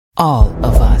All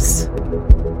of us.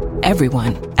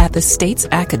 Everyone at the state's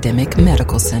academic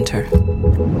medical center.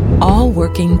 All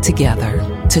working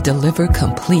together to deliver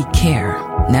complete care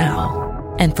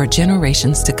now and for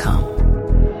generations to come.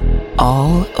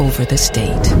 All over the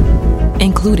state,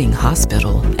 including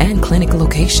hospital and clinic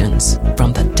locations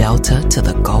from the Delta to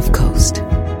the Gulf Coast.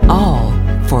 All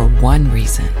for one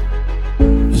reason.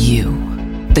 You,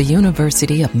 the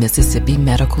University of Mississippi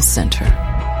Medical Center.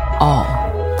 All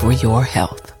for your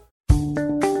health.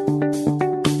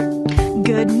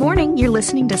 Good morning. You're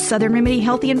listening to Southern Remedy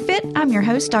Healthy and Fit. I'm your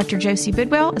host, Dr. Josie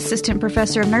Bidwell, Assistant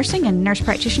Professor of Nursing and Nurse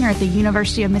Practitioner at the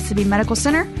University of Mississippi Medical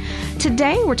Center.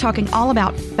 Today, we're talking all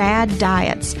about fad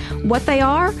diets, what they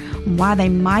are, why they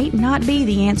might not be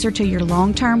the answer to your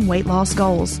long-term weight loss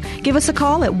goals. Give us a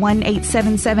call at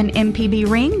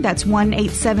 1-877-MPB-RING. That's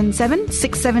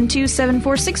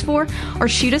 1-877-672-7464. Or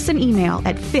shoot us an email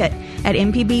at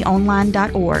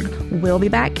fit@mpbonline.org. We'll be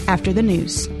back after the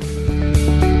news.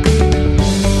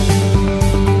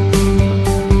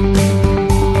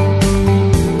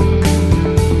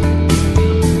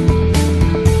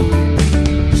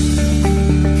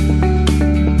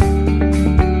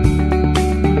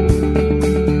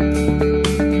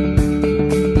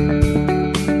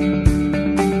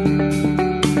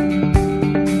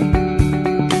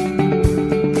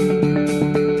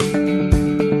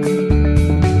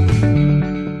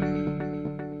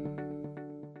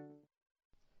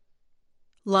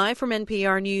 Live from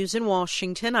NPR News in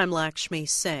Washington, I'm Lakshmi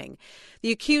Singh.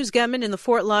 The accused gunman in the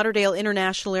Fort Lauderdale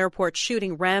International Airport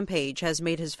shooting rampage has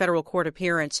made his federal court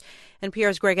appearance.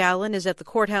 NPR's Greg Allen is at the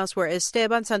courthouse where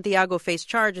Esteban Santiago faced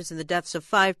charges in the deaths of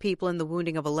 5 people and the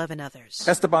wounding of 11 others.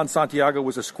 Esteban Santiago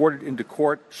was escorted into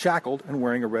court, shackled and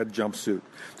wearing a red jumpsuit.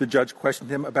 The judge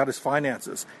questioned him about his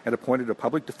finances and appointed a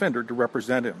public defender to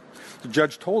represent him. The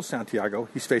judge told Santiago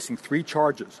he's facing 3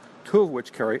 charges, 2 of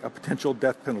which carry a potential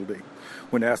death penalty.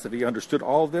 When asked if he understood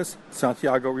all of this,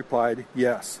 Santiago replied,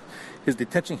 yes. His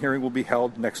detention hearing will be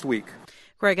held next week.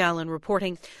 Greg Allen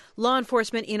reporting. Law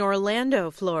enforcement in Orlando,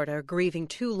 Florida, are grieving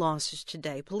 2 losses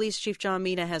today. Police Chief John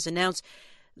Mina has announced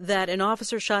that an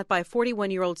officer shot by a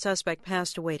 41-year-old suspect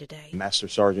passed away today. Master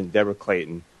Sergeant Deborah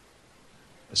Clayton,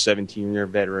 a 17-year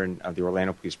veteran of the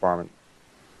Orlando Police Department,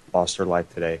 lost her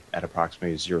life today at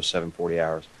approximately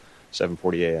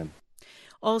 7:40 a.m.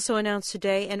 Also announced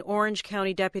today, an Orange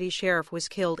County deputy sheriff was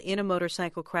killed in a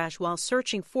motorcycle crash while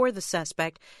searching for the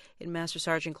suspect in Master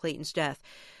Sergeant Clayton's death,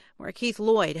 where Keith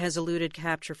Lloyd has eluded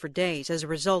capture for days. As a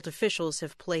result, officials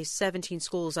have placed 17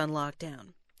 schools on lockdown.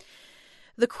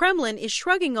 The Kremlin is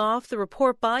shrugging off the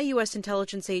report by U.S.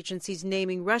 intelligence agencies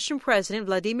naming Russian President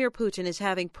Vladimir Putin as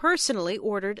having personally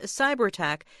ordered a cyber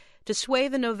attack to sway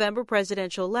the November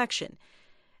presidential election.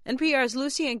 NPR's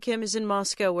Lucian Kim is in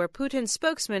Moscow, where Putin's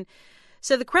spokesman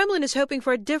said the Kremlin is hoping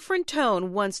for a different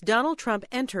tone once Donald Trump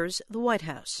enters the White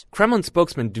House. Kremlin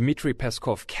spokesman Dmitry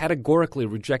Peskov categorically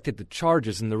rejected the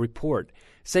charges in the report,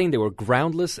 saying they were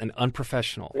groundless and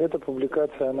unprofessional.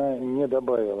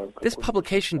 This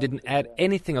publication didn't add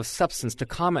anything of substance to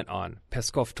comment on,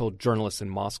 Peskov told journalists in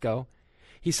Moscow.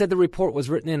 He said the report was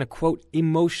written in a, quote,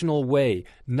 emotional way,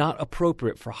 not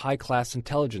appropriate for high-class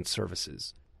intelligence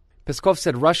services. Peskov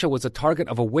said Russia was a target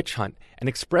of a witch hunt and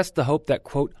expressed the hope that,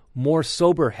 quote, more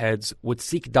sober heads would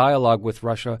seek dialogue with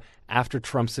Russia after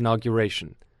Trump's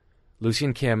inauguration.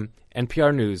 Lucian Kim,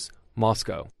 NPR News,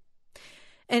 Moscow.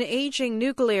 An aging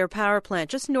nuclear power plant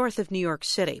just north of New York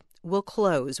City will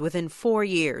close within 4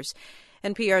 years.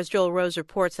 NPR's Joel Rose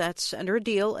reports that's under a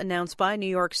deal announced by New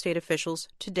York state officials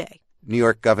today. New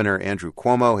York Governor Andrew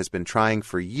Cuomo has been trying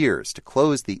for years to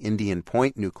close the Indian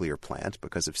Point nuclear plant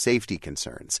because of safety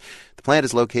concerns. The plant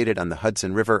is located on the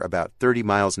Hudson River about 30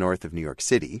 miles north of New York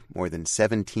City. More than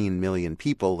 17 million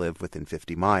people live within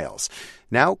 50 miles.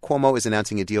 Now, Cuomo is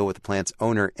announcing a deal with the plant's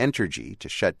owner, Entergy, to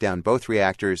shut down both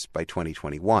reactors by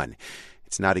 2021.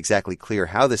 It's not exactly clear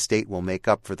how the state will make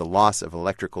up for the loss of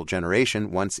electrical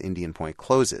generation once Indian Point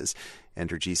closes.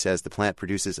 Entergy says the plant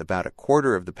produces about a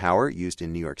quarter of the power used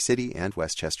in New York City and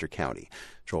Westchester County.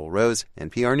 Joel Rose,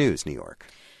 NPR News, New York.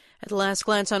 At last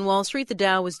glance on Wall Street, the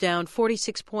Dow was down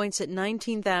 46 points at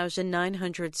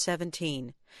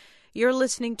 19,917. You're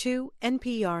listening to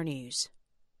NPR News.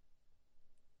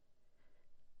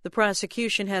 The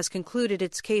prosecution has concluded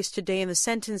its case today in the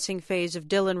sentencing phase of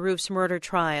Dylann Roof's murder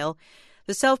trial.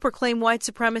 The self-proclaimed white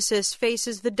supremacist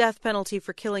faces the death penalty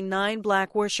for killing 9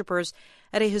 black worshipers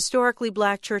at a historically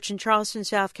black church in Charleston,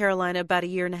 South Carolina, about a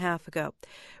year and a half ago.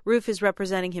 Roof is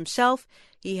representing himself.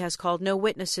 He has called no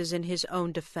witnesses in his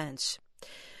own defense.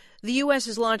 The U.S.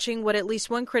 is launching what at least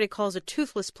one critic calls a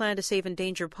toothless plan to save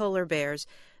endangered polar bears.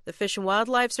 The Fish and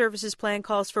Wildlife Service's plan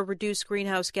calls for reduced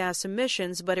greenhouse gas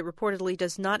emissions, but it reportedly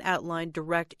does not outline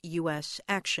direct U.S.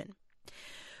 action.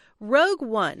 Rogue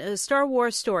One, a Star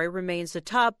Wars story, remains the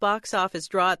top box office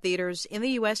draw at theaters in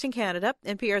the U.S. and Canada.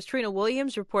 NPR's Trina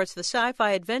Williams reports the sci-fi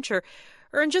adventure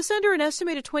earned just under an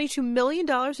estimated $22 million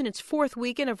in its fourth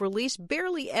weekend of release,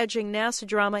 barely edging NASA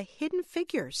drama Hidden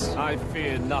Figures. I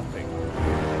fear nothing.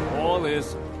 All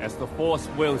is as the Force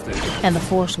wills it. And the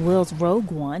Force wills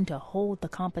Rogue One to hold the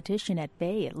competition at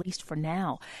bay, at least for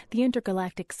now. The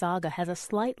intergalactic saga has a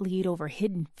slight lead over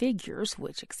Hidden Figures,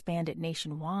 which expanded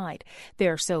nationwide.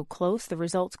 They're so close, the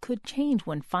results could change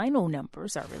when final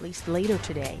numbers are released later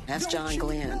today. That's John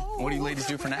Glenn. What do you ladies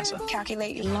do for NASA?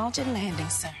 Calculate launch and landing,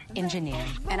 sir. Engineering.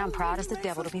 And I'm proud as the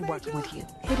devil to be working with you.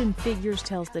 Hidden Figures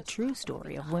tells the true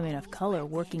story of women of color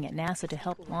working at NASA to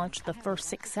help launch the first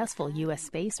successful U.S.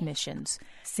 space missions.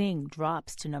 Sing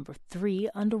drops to number 3.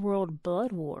 Underworld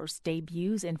Blood Wars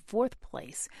debuts in 4th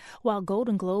place, while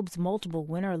Golden Globe's multiple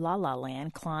winner La La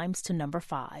Land climbs to number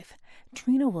 5.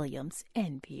 Trina Williams,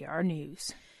 NPR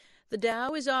News. The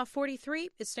Dow is off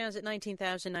 43. It stands at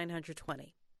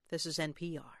 19,920. This is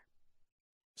NPR.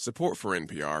 Support for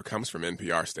NPR comes from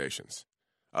NPR stations.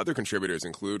 Other contributors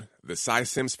include the Cy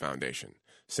Sims Foundation,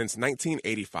 since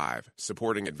 1985,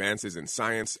 supporting advances in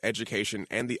science, education,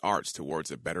 and the arts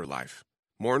towards a better life.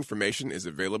 More information is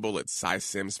available at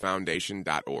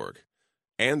cysimsfoundation.org,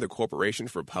 and the Corporation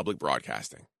for Public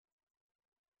Broadcasting.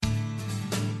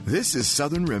 This is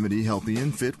Southern Remedy Healthy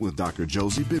and Fit with Dr.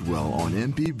 Josie Bidwell on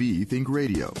MPB Think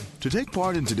Radio. To take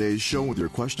part in today's show with your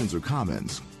questions or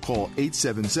comments, call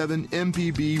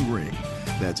 877-MPB-RING.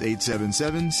 That's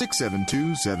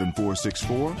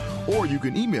 877-672-7464. Or you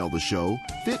can email the show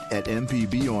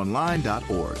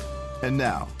fit@mpbonline.org. And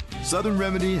now, Southern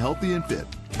Remedy Healthy and Fit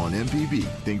on MPB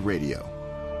Think Radio.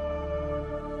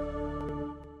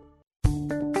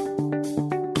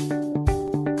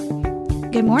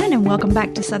 Good morning and welcome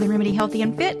back to Southern Remedy Healthy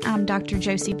and Fit. I'm Dr.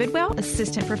 Josie Bidwell,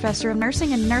 Assistant Professor of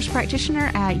Nursing and Nurse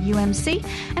Practitioner at UMC.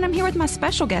 And I'm here with my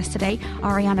special guest today,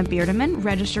 Ariana Beardeman,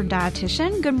 Registered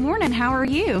Dietitian. Good morning. How are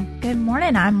you? Good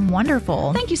morning. I'm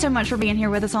wonderful. Thank you so much for being here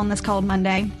with us on this cold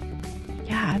Monday.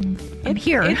 Yeah, I'm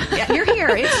here. You're here.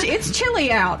 It's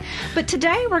chilly out. But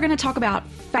today we're going to talk about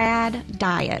fad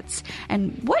diets.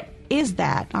 And what is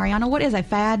that, Ariana? What is a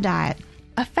fad diet?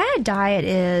 A fad diet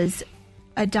is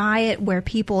a diet where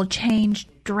people change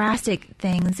drastic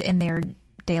things in their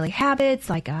daily habits.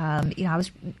 Like, I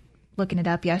was looking it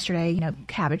up yesterday,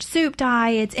 cabbage soup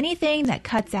diets, anything that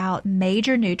cuts out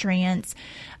major nutrients,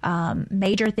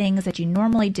 major things that you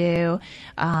normally do.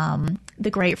 The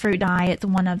grapefruit diet's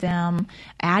one of them.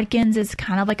 Atkins is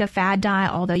kind of like a fad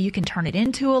diet, although you can turn it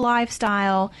into a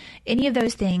lifestyle. Any of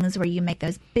those things where you make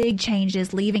those big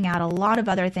changes, leaving out a lot of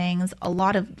other things, a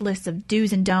lot of lists of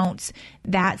do's and don'ts,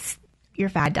 that's your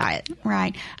fad diet.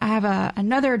 Right. I have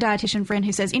another dietitian friend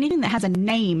who says anything that has a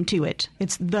name to it,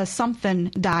 it's the something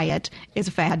diet, is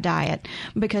a fad diet,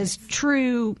 because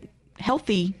true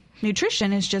healthy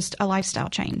nutrition is just a lifestyle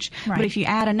change. Right. But if you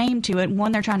add a name to it,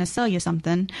 one, they're trying to sell you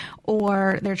something,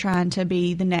 or they're trying to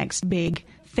be the next big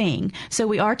thing. So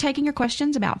we are taking your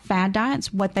questions about fad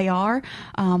diets, what they are,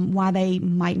 why they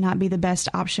might not be the best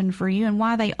option for you, and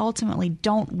why they ultimately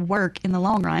don't work in the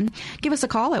long run. Give us a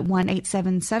call at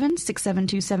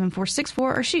 1-877-672-7464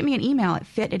 or shoot me an email at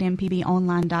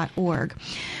fit@mpbonline.org.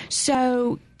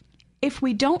 So if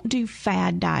we don't do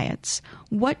fad diets,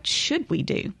 what should we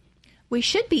do? We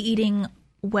should be eating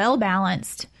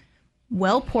well-balanced,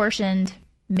 well-portioned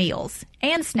meals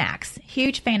and snacks.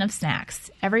 Huge fan of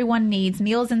snacks. Everyone needs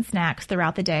meals and snacks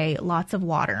throughout the day. Lots of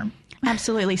water.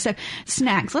 Absolutely. So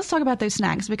snacks. Let's talk about those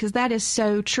snacks because that is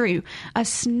so true. A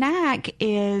snack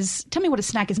is, tell me what a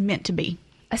snack is meant to be.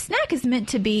 A snack is meant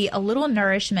to be a little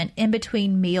nourishment in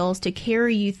between meals to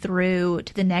carry you through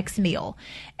to the next meal.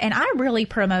 And I really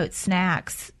promote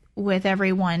snacks with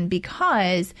everyone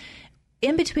because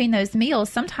in between those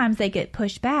meals, sometimes they get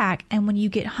pushed back. And when you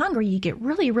get hungry, you get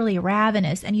really, really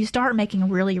ravenous and you start making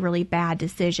really, really bad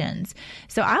decisions.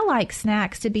 So I like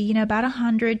snacks to be, about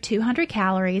 100, 200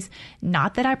 calories.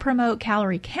 Not that I promote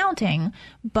calorie counting,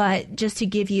 but just to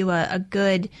give you a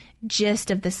good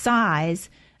gist of the size,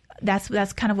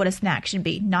 that's kind of what a snack should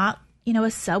be. Not,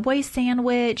 a Subway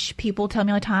sandwich. People tell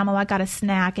me all the time, I got a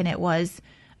snack and it was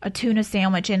a tuna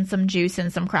sandwich and some juice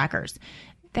and some crackers.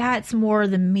 That's more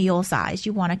the meal size.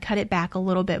 You want to cut it back a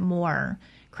little bit more.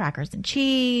 Crackers and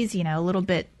cheese, a little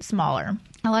bit smaller.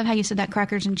 I love how you said that,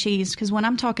 crackers and cheese, because when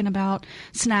I'm talking about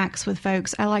snacks with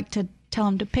folks, I like to tell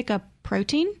them to pick up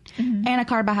protein and a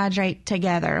carbohydrate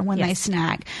together when they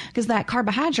snack, because that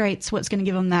carbohydrate's what's going to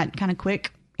give them that kind of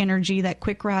quick energy, that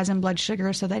quick rise in blood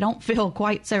sugar, so they don't feel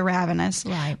quite so ravenous.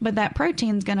 Right. But that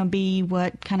protein's going to be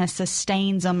what kind of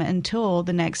sustains them until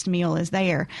the next meal is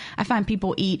there. I find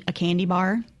people eat a candy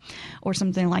bar or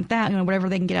something like that, whatever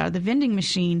they can get out of the vending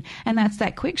machine, and that's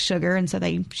that quick sugar, and so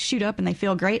they shoot up and they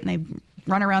feel great and they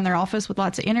run around their office with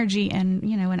lots of energy, and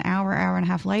an hour and a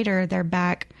half later they're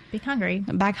back hungry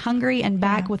and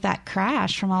back with that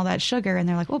crash from all that sugar, and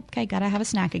they're like, okay, gotta have a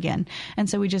snack again. And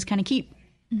so we just kind of keep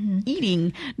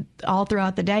eating all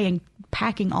throughout the day and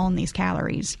packing on these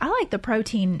calories. I like the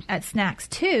protein at snacks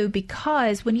too,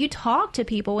 because when you talk to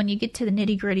people, when you get to the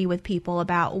nitty gritty with people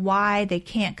about why they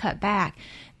can't cut back,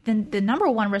 then the number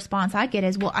one response I get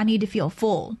is, well, I need to feel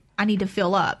full. I need to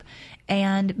fill up.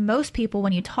 And most people,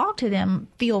 when you talk to them,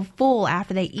 feel full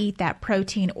after they eat that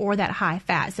protein or that high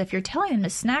fat. So if you're telling them to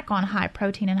snack on high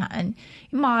protein and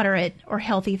moderate or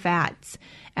healthy fats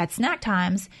at snack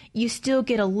times, you still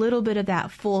get a little bit of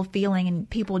that full feeling and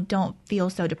people don't feel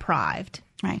so deprived.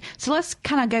 Right. So let's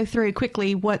kind of go through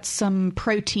quickly what some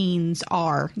proteins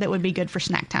are that would be good for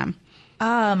snack time.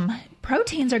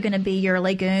 Proteins are going to be your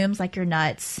legumes, like your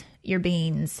nuts, your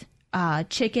beans,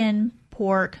 chicken,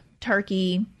 pork,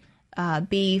 turkey,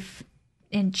 beef,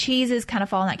 and cheeses kind of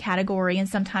fall in that category. And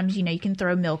sometimes, you can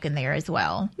throw milk in there as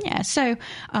well. Yeah. So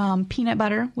peanut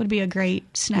butter would be a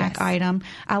great snack item.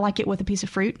 I like it with a piece of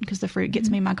fruit because the fruit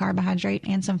gets me my carbohydrate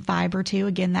and some fiber too.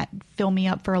 Again, that fill me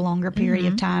up for a longer period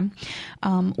of time.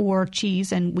 Or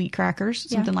cheese and wheat crackers,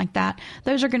 something like that.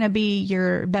 Those are going to be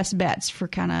your best bets for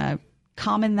kind of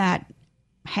calming that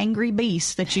hangry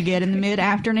beast that you get in the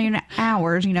mid-afternoon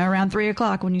hours, around 3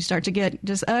 o'clock when you start to get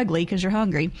just ugly because you're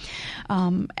hungry,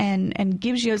 and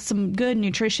gives you some good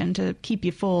nutrition to keep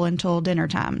you full until dinner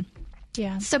time.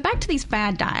 Yeah. So back to these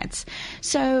fad diets.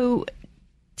 So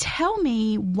tell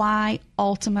me why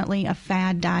ultimately a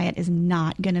fad diet is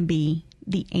not going to be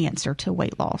the answer to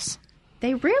weight loss.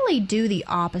 They really do the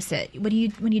opposite. When you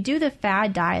do the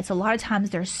fad diets, a lot of times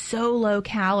they're so low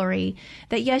calorie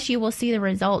that yes, you will see the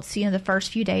results. The first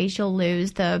few days you'll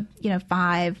lose the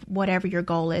 5, whatever your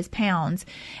goal is, pounds,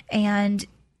 and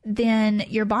then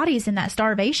your body's in that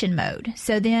starvation mode.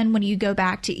 So then when you go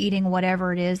back to eating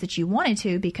whatever it is that you wanted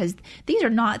to, because these are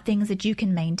not things that you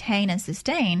can maintain and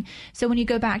sustain. So when you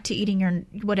go back to eating your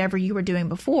whatever you were doing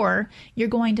before, you're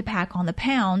going to pack on the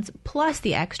pounds plus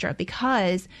the extra,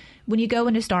 because when you go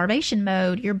into starvation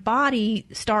mode, your body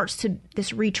starts to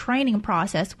this retraining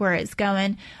process where it's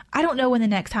going, I don't know when the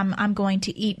next time I'm going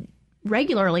to eat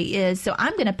regularly is, so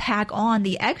I'm going to pack on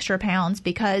the extra pounds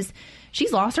because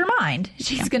she's lost her mind.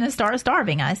 She's going to start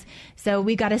starving us. So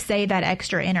we got to save that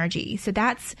extra energy. So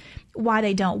that's why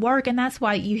they don't work. And that's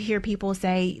why you hear people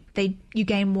say you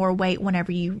gain more weight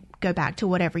whenever you go back to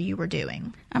whatever you were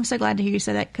doing. I'm so glad to hear you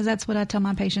say that, because that's what I tell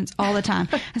my patients all the time.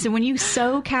 I said, when you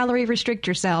so calorie restrict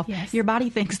yourself, your body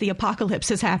thinks the apocalypse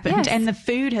has happened and the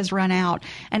food has run out.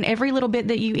 And every little bit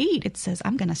that you eat, it says,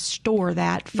 I'm going to store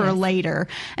that for later.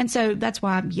 And so that's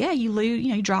why, you lose,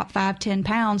 you drop 5-10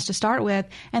 pounds to start with,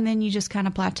 and then you just kind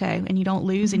of plateau and you don't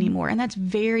lose anymore. And that's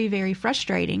very, very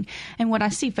frustrating. And what I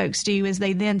see folks do is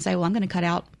they then say, well, I'm going to cut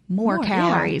out more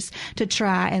calories to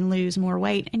try and lose more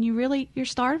weight. And you're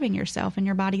starving yourself, and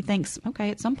your body thinks, okay,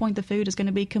 at some point the food is going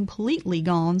to be completely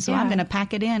gone. So I'm going to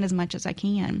pack it in as much as I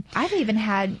can. I've even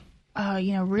had,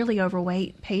 really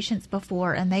overweight patients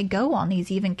before, and they go on these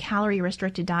even calorie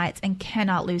restricted diets and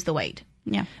cannot lose the weight.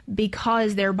 Yeah.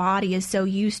 Because their body is so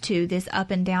used to this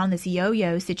up and down, this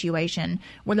yo-yo situation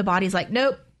where the body's like,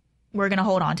 nope, we're going to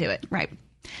hold on to it. Right.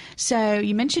 So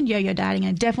you mentioned yo-yo dieting.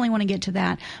 I definitely want to get to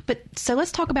that. But so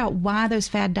let's talk about why those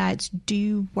fad diets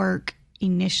do work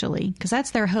initially, because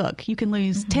that's their hook. You can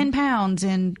lose 10 pounds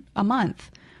in a month.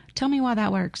 Tell me why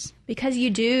that works. Because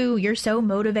you're so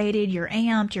motivated, you're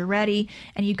amped, you're ready,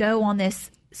 and you go on this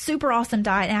super awesome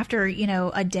diet. After,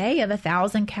 a day of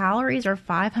 1,000 calories or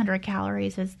 500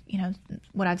 calories is,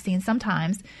 what I've seen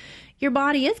sometimes, your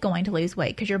body is going to lose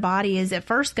weight, because your body is at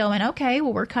first going, okay,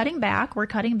 well, we're cutting back.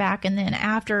 And then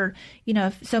after,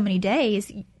 so many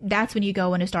days, that's when you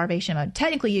go into starvation mode.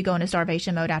 Technically, you go into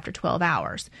starvation mode after 12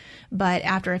 hours. But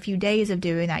after a few days of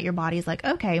doing that, your body's like,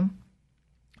 okay,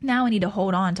 now I need to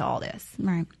hold on to all this.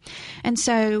 Right. And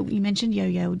so you mentioned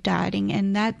yo-yo dieting,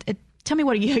 and tell me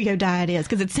what a yo-yo diet is,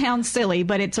 because it sounds silly,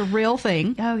 but it's a real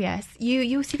thing. Oh, yes.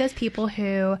 You see those people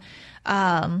who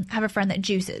have a friend that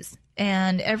juices,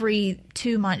 And every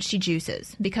 2 months she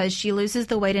juices because she loses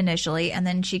the weight initially, and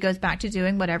then she goes back to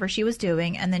doing whatever she was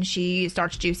doing, and then she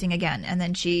starts juicing again, and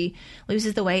then she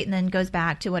loses the weight and then goes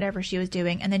back to whatever she was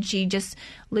doing, and then she just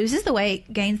loses the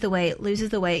weight, gains the weight, loses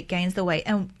the weight, gains the weight.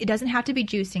 And it doesn't have to be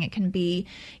juicing. It can be,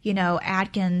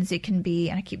 Atkins. It can be,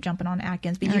 and I keep jumping on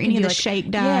Atkins, but or you can any do of the shake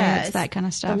diets, that kind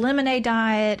of stuff. The lemonade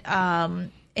diet,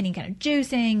 any kind of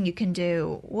juicing, you can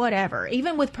do whatever.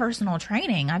 Even with personal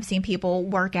training, I've seen people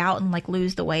work out and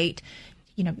lose the weight,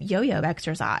 yo-yo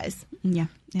exercise. Yeah.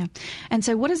 And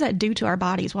so what does that do to our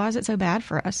bodies? Why is it so bad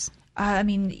for us?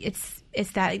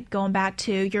 It's that going back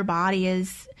to your body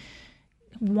is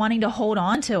wanting to hold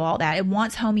on to all that. It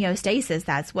wants homeostasis.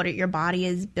 That's what your body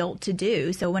is built to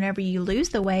do. So whenever you lose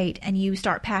the weight and you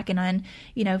start packing on,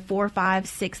 4, 5,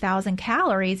 6,000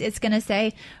 calories, it's going to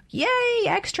say, yay,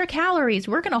 extra calories.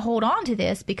 We're going to hold on to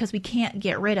this because we can't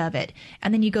get rid of it.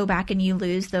 And then you go back and you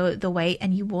lose the weight,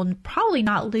 and you will probably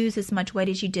not lose as much weight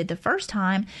as you did the first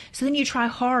time. So then you try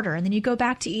harder, and then you go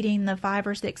back to eating the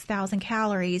 5,000 or 6,000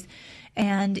 calories.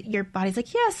 And your body's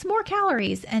like, yes, more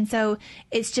calories. And so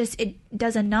it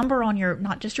does a number on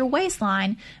not just your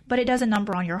waistline, but it does a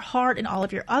number on your heart and all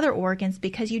of your other organs,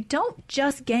 because you don't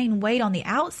just gain weight on the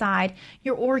outside,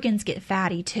 your organs get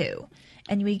fatty too.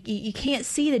 And you can't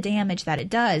see the damage that it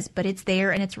does, but it's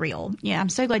there and it's real. Yeah, I'm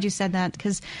so glad you said that,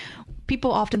 because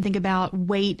people often think about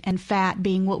weight and fat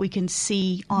being what we can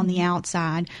see on the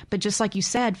outside. But just like you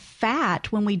said, fat,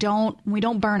 when we don't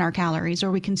burn our calories, or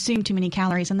we consume too many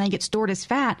calories and they get stored as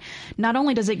fat, not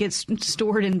only does it get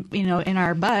stored in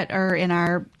our butt or in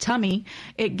our tummy,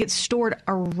 it gets stored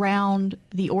around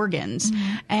the organs.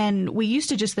 Mm-hmm. And we used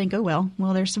to just think, oh, well,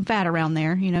 there's some fat around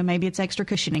there. Maybe it's extra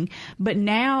cushioning. But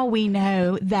now we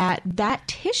know that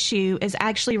tissue is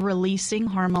actually releasing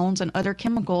hormones and other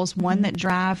chemicals, one that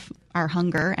drive our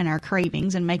hunger and our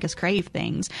cravings and make us crave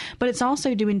things, but it's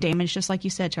also doing damage, just like you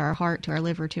said, to our heart, to our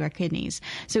liver, to our kidneys.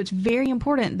 So it's very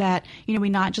important that, we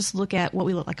not just look at what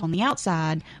we look like on the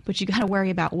outside, but you got to worry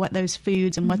about what those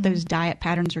foods and what those diet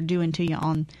patterns are doing to you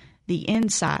on the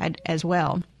inside as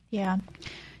well. Yeah.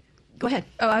 Go ahead.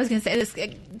 Oh, I was going to say this,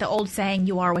 the old saying,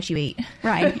 you are what you eat.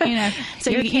 Right.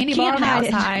 So you're a candy bar on the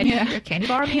outside. Yeah. You're a candy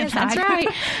bar on the inside. That's right.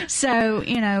 So,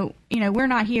 we're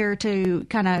not here to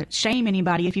kind of shame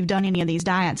anybody if you've done any of these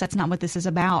diets. That's not what this is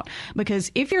about.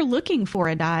 Because if you're looking for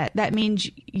a diet, that means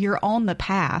you're on the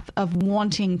path of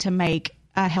wanting to make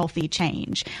a healthy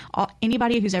change.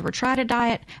 Anybody who's ever tried a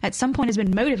diet at some point has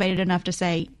been motivated enough to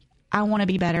say, I want to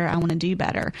be better. I want to do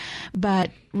better.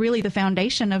 But really the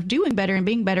foundation of doing better and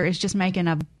being better is just making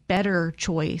a better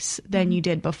choice than you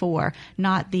did before,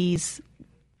 not these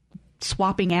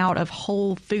swapping out of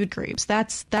whole food groups.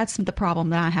 That's the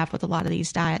problem that I have with a lot of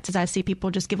these diets, is I see people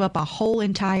just give up a whole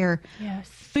entire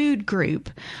food group.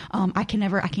 I can't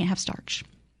have starch.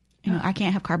 I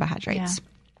can't have carbohydrates. Yeah.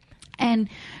 And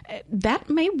that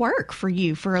may work for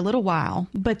you for a little while,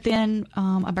 but then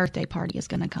a birthday party is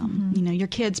going to come. Mm-hmm. Your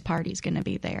kid's party is going to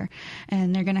be there,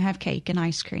 and they're going to have cake and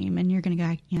ice cream, and you're going to go,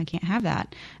 I can't have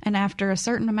that. And after a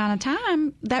certain amount of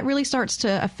time, that really starts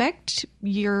to affect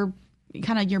your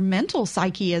mental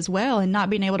psyche as well, and not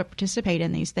being able to participate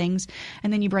in these things.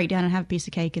 And then you break down and have a piece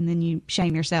of cake, and then you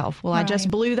shame yourself. Well, right. I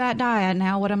just blew that diet.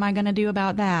 Now what am I going to do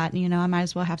about that? I might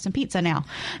as well have some pizza now.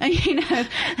 And,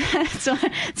 so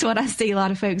that's what I see a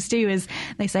lot of folks do, is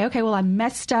they say, okay, well, I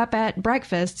messed up at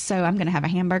breakfast, so I'm going to have a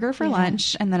hamburger for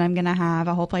lunch, and then I'm going to have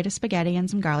a whole plate of spaghetti and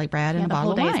some garlic bread and a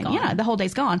bottle of wine. Yeah, the whole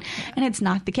day's gone. And it's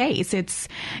not the case. It's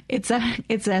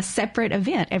a separate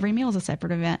event. Every meal is a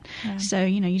separate event. Yeah. So,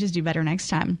 you just do better next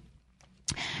time.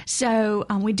 So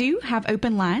we do have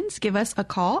open lines. Give us a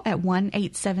call at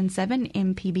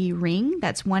 1-877-MPB-RING.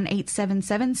 That's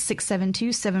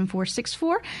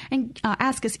 1-877-672-7464. And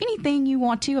ask us anything you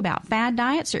want to about fad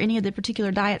diets or any of the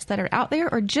particular diets that are out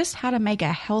there, or just how to make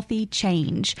a healthy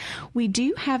change. We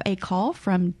do have a call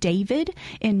from David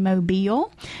in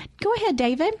Mobile. Go ahead,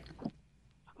 David.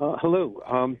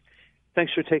 Hello.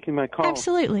 Thanks for taking my call.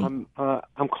 Absolutely. I'm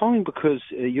calling because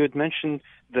you had mentioned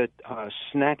that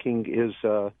snacking is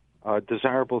a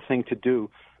desirable thing to do.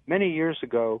 Many years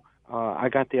ago, I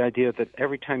got the idea that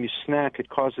every time you snack, it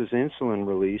causes insulin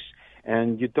release,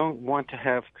 and you don't want to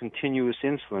have continuous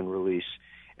insulin release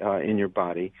in your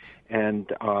body.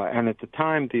 And at the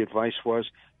time, the advice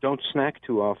was don't snack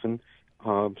too often,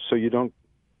 so you don't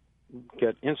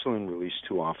get insulin release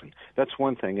too often. That's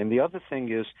one thing. And the other thing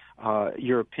is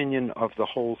your opinion of the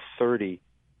Whole30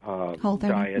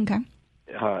 diet. Okay.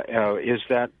 Is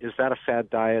that a fad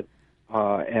diet?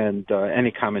 And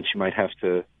any comments you might have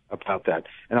about that.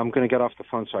 And I'm going to get off the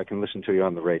phone so I can listen to you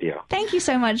on the radio. Thank you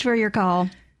so much for your call.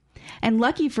 And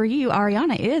lucky for you,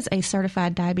 Ariana is a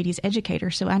certified diabetes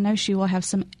educator, so I know she will have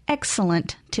some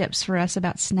excellent tips for us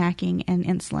about snacking and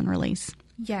insulin release.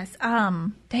 Yes.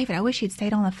 David, I wish you'd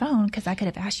stayed on the phone because I could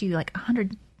have asked you like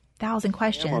 100,000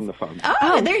 questions. I'm on the phone.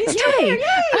 Oh, there he's here.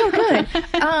 Oh, good.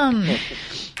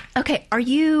 Okay. Are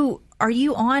you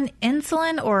on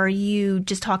insulin, or are you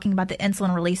just talking about the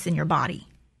insulin release in your body?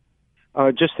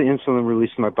 Just the insulin release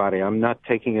in my body. I'm not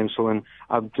taking insulin.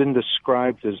 I've been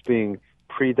described as being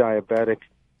pre-diabetic,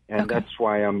 and that's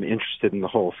why I'm interested in the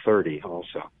Whole30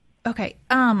 also. Okay.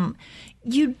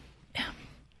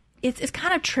 It's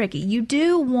kind of tricky. You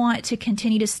do want to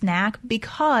continue to snack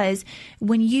because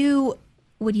when you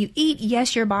eat,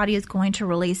 yes, your body is going to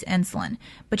release insulin,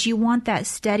 but you want that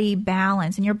steady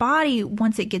balance. And your body,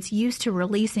 once it gets used to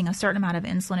releasing a certain amount of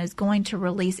insulin, is going to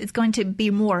release, it's going to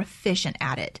be more efficient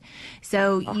at it.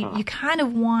 So you kind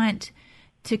of want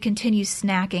to continue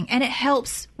snacking. And it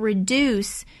helps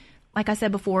reduce, like I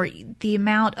said before, the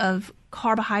amount of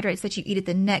carbohydrates that you eat at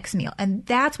the next meal. And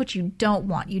that's what you don't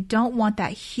want. You don't want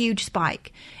that huge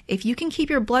spike. If you can keep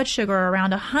your blood sugar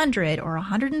around 100 or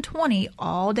 120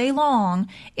 all day long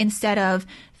instead of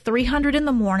 300 in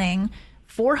the morning,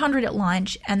 400 at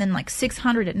lunch, and then like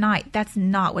 600 at night, that's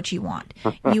not what you want.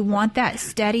 You want that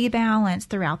steady balance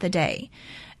throughout the day.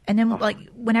 And then like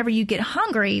whenever you get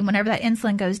hungry, whenever that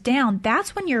insulin goes down,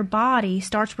 that's when your body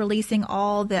starts releasing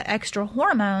all the extra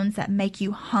hormones that make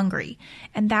you hungry.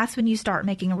 And that's when you start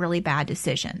making really bad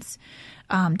decisions.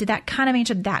 Did that kind of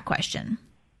answer that question?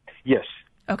 Yes.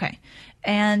 Okay.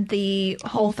 And the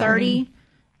Whole30?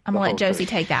 I'm going to let Josie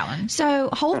take that one. So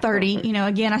Whole30,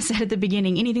 again, I said at the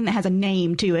beginning, anything that has a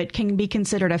name to it can be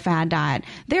considered a fad diet.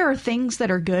 There are things that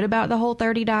are good about the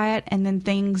Whole30 diet and then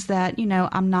things that,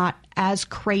 I'm not as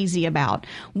crazy about.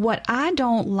 What I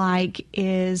don't like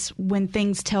is when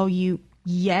things tell you,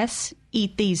 yes,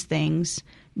 eat these things.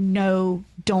 No,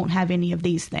 don't have any of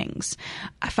these things.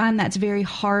 I find that's very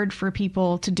hard for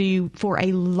people to do for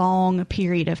a long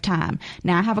period of time.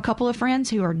 Now, I have a couple of friends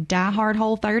who are diehard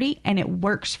Whole30 and it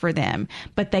works for them,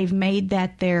 but they've made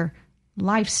that their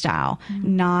lifestyle,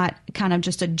 not kind of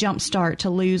just a jump start to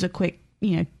lose a quick,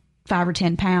 5 or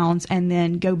 10 pounds and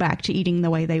then go back to eating the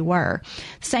way they were.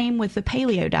 Same with the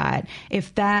paleo diet.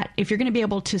 If you're going to be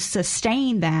able to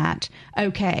sustain that,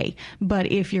 okay. But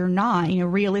if you're not,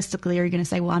 realistically, are you going to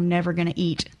say, well, I'm never going to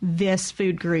eat this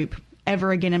food group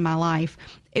ever again in my life?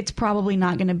 It's probably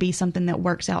not going to be something that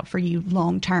works out for you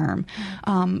long term.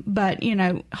 But,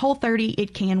 Whole30,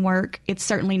 it can work. It's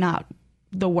certainly not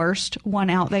the worst one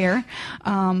out there,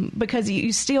 because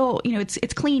you still,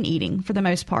 it's clean eating for the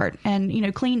most part. And,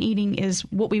 clean eating is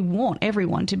what we want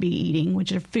everyone to be eating,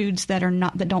 which are foods that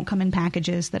don't come in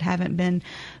packages, that haven't been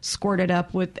squirted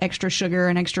up with extra sugar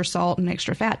and extra salt and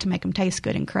extra fat to make them taste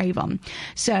good and crave them.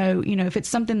 So, if it's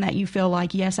something that you feel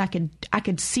like, yes, I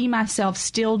could see myself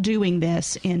still doing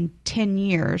this in 10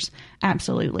 years,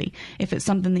 absolutely. If it's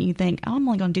something that you think, oh, I'm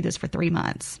only going to do this for 3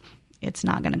 months, it's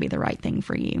not going to be the right thing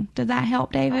for you. Did that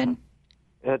help, David?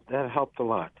 That helped a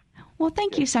lot. Well,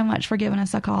 thank you so much for giving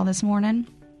us a call this morning.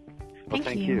 Well,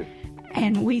 thank you.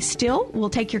 And we still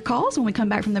will take your calls when we come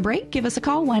back from the break. Give us a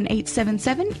call,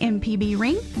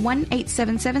 1-877-MPB-RING,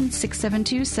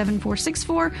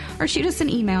 1-877-672-7464, or shoot us an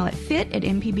email at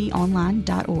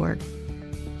fit@mpbonline.org.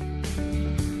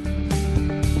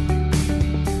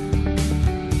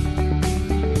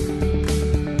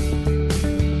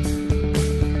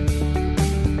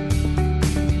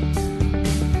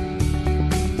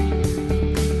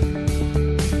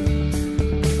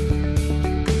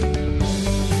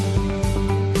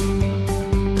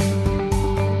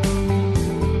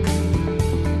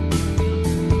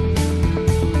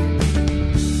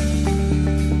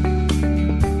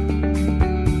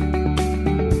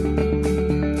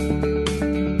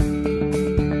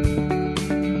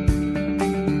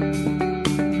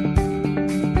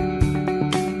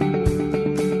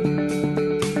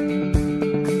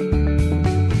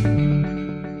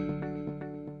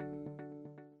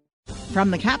 From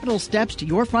the Capitol steps to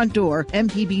your front door,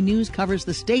 MPB News covers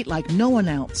the state like no one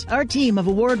else. Our team of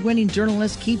award-winning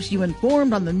journalists keeps you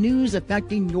informed on the news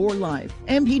affecting your life.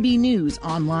 MPB News,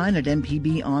 online at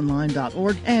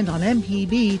mpbonline.org and on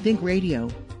MPB Think Radio.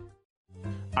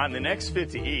 On the next Fit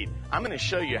to Eat, I'm going to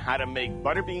show you how to make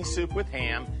butterbean soup with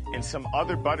ham and some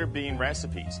other butterbean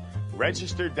recipes.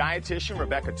 Registered dietitian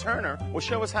Rebecca Turner will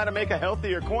show us how to make a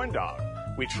healthier corn dog.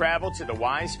 We traveled to the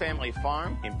Wise Family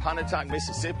Farm in Pontotoc,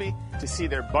 Mississippi to see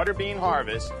their butterbean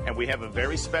harvest, and we have a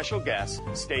very special guest,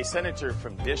 State Senator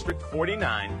from District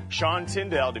 49, Sean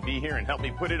Tyndall, to be here and help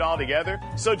me put it all together.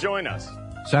 So join us.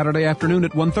 Saturday afternoon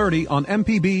at 1:30 on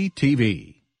MPB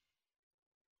TV.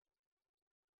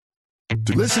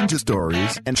 To listen to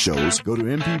stories and shows, go to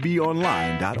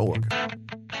mpbonline.org.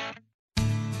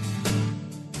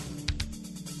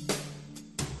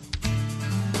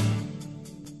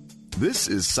 This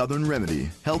is Southern Remedy,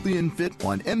 Healthy and Fit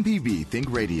on MPB Think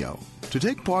Radio. To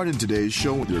take part in today's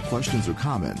show with your questions or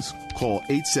comments, call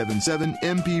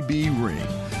 877-MPB-RING.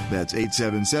 That's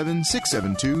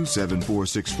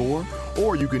 877-672-7464.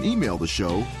 Or you can email the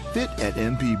show,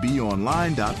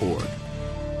 fit@mpbonline.org.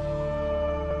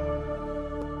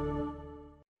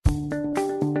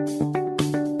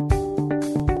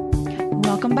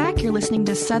 Welcome back. You're listening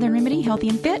to Southern Remedy, Healthy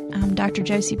and Fit. I'm Dr.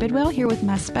 Josie Bidwell here with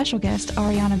my special guest,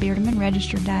 Ariana Beardeman,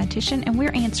 registered dietitian, and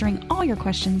we're answering all your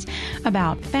questions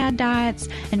about fad diets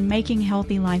and making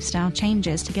healthy lifestyle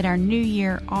changes to get our new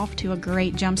year off to a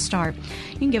great jump start.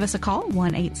 You can give us a call,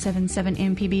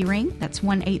 1-877-MPB-RING. That's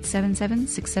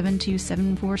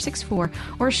 1-877-672-7464.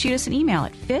 Or shoot us an email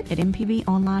at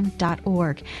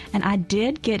fit@mpbonline.org. And I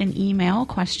did get an email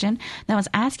question that was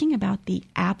asking about the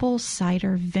apple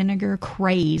cider vinegar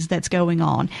craze that's going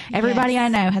on. Everybody I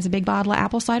know has a big bottle of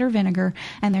apple cider vinegar,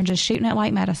 and they're just shooting it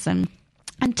like medicine.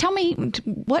 And tell me,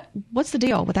 what's the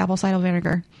deal with apple cider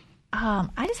vinegar?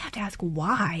 I just have to ask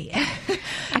why.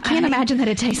 I can't imagine that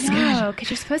it tastes good. No, because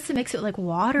you're supposed to mix it with like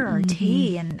water or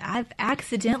tea, and I've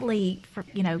accidentally,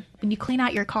 when you clean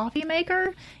out your coffee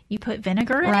maker, you put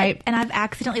vinegar in it, and I've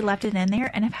accidentally left it in there,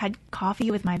 and I've had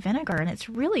coffee with my vinegar, and it's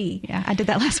really... Yeah, I did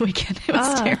that last weekend. It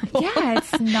was terrible. Yeah,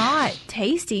 it's not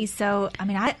tasty. So, I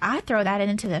mean, I throw that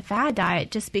into the fad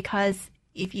diet just because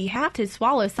if you have to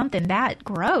swallow something that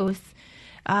gross,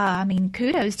 I mean,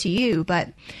 kudos to you, but...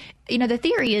 the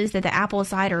theory is that the apple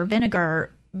cider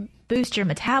vinegar boosts your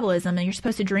metabolism, and you're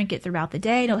supposed to drink it throughout the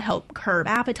day. It'll help curb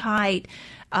appetite.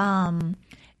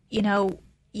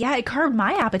 It curbed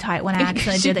my appetite when I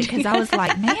accidentally did it because I was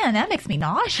like, man, that makes me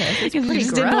nauseous. It's pretty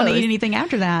gross. Didn't want to eat anything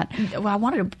after that. Well, I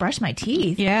wanted to brush my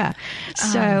teeth. Yeah.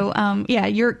 So,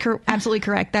 you're absolutely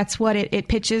correct. That's what it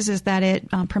pitches, is that it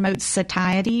promotes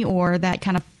satiety, or that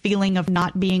kind of feeling of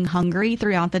not being hungry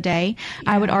throughout the day.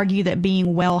 Yeah. I would argue that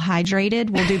being well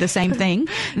hydrated will do the same thing.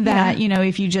 That,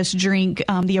 if you just drink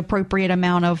the appropriate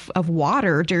amount of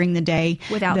water during the day.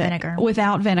 Without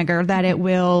vinegar, that it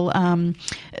will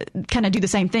kind of do the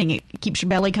same thing. It keeps your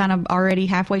belly kind of already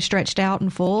halfway stretched out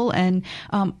and full. And,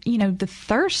 the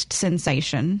thirst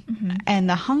sensation and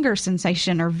the hunger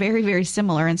sensation are very, very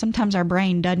similar. And sometimes our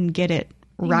brain doesn't get it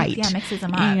right. Yeah, it mixes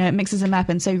them up. It mixes them up.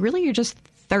 And so really you're just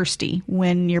thirsty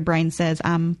when your brain says,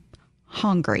 I'm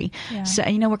hungry. Yeah. So,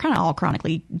 we're kind of all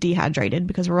chronically dehydrated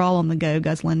because we're all on the go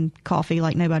guzzling coffee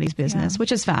like nobody's business,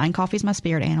 which is fine. Coffee's my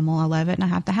spirit animal. I love it and I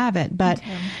have to have it. But,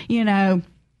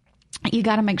 you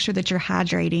got to make sure that you're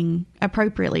hydrating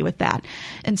appropriately with that.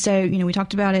 And so, we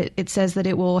talked about it. It says that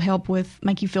it will help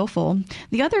make you feel full.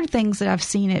 The other things that I've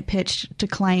seen it pitched to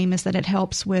claim is that it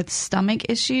helps with stomach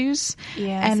issues.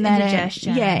 And that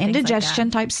indigestion.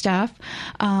 Indigestion type stuff.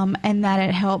 And that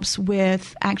it helps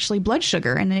with actually blood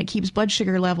sugar, and it keeps blood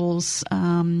sugar levels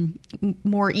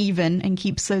more even and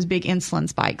keeps those big insulin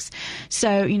spikes.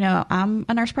 So, I'm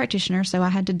a nurse practitioner, so I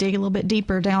had to dig a little bit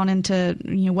deeper down into,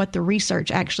 what the research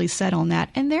actually said on that.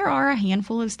 And there are a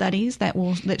handful of studies that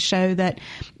show that,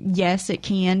 yes, it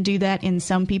can do that in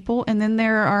some people. And then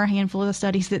there are a handful of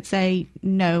studies that say,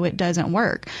 no, it doesn't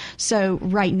work. So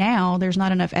right now, there's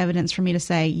not enough evidence for me to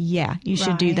say, yeah, you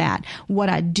should do that. What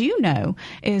I do know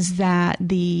is that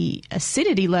the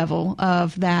acidity level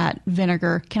of that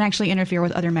vinegar can actually interfere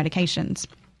with other medications.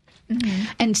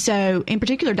 And so, in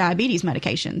particular, diabetes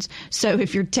medications. So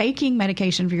if you're taking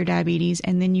medication for your diabetes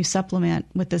and then you supplement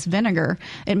with this vinegar,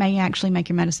 it may actually make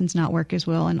your medicines not work as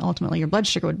well, and ultimately your blood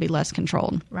sugar would be less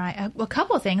controlled. Right. Well, a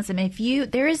couple of things. I mean,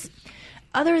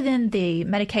 other than the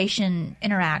medication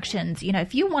interactions,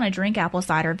 if you want to drink apple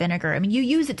cider vinegar, I mean, you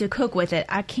use it to cook with it.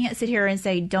 I can't sit here and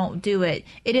say don't do it.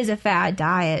 It is a fad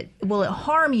diet. Will it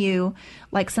harm you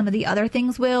like some of the other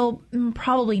things will?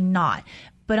 Probably not.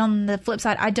 But on the flip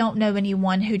side, I don't know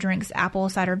anyone who drinks apple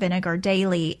cider vinegar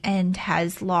daily and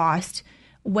has lost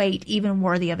weight even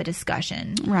worthy of a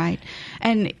discussion. Right.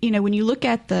 And, when you look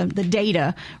at the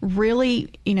data,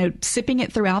 really, sipping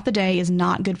it throughout the day is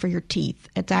not good for your teeth.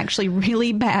 It's actually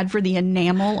really bad for the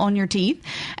enamel on your teeth.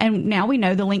 And now we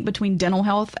know the link between dental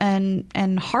health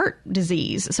and heart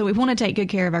disease. So we want to take good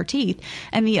care of our teeth.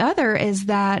 And the other is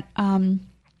that,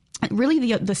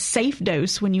 really the safe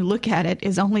dose when you look at it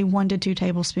is only 1 to 2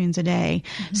 tablespoons a day.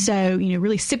 Mm-hmm. So,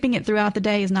 really sipping it throughout the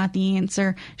day is not the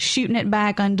answer. Shooting it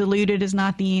back undiluted is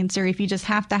not the answer. If you just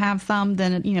have to have some,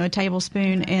 then, a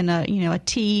tablespoon in a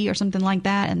tea or something like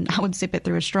that. And I would sip it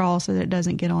through a straw so that it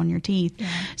doesn't get on your teeth. Yeah.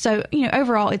 So,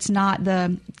 overall, it's not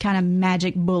the kind of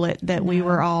magic bullet that we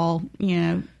were all,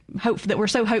 that we're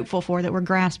so hopeful for, that we're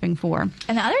grasping for.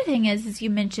 And the other thing is you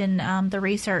mentioned the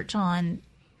research on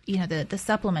the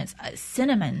supplements.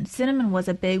 Cinnamon was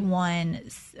a big one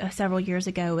several years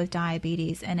ago with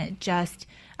diabetes, and it just,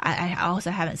 I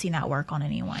also haven't seen that work on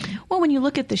anyone. Well, when you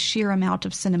look at the sheer amount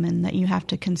of cinnamon that you have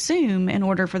to consume in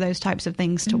order for those types of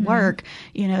things to work,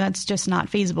 that's just not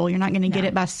feasible. You're not going to get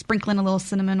it by sprinkling a little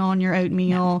cinnamon on your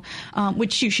oatmeal,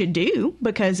 which you should do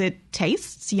because it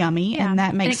tastes yummy, and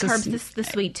that makes and it curbs the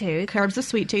sweet tooth. Curbs the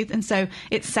sweet tooth, and so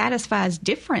it satisfies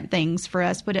different things for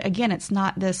us. But again, it's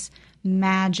not this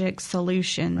magic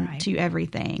solution to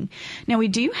everything. Now, we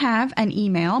do have an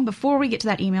email. Before we get to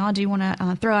that email, I do want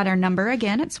to throw out our number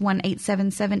again. It's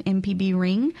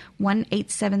 1-877-MPB-RING,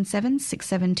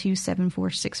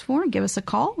 1-877-672-7464. Give us a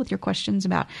call with your questions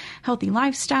about healthy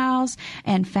lifestyles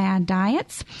and fad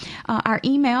diets. Our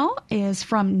email is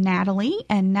from Natalie,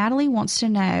 and Natalie wants to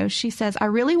know, she says, I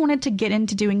really wanted to get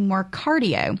into doing more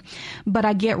cardio, but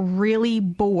I get really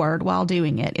bored while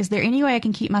doing it. Is there any way I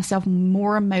can keep myself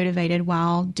more motivated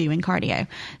while doing cardio?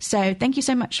 So thank you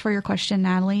so much for your question,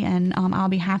 Natalie, and I'll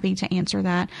be happy to answer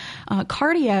that.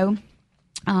 Cardio,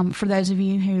 for those of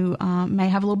you who may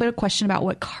have a little bit of question about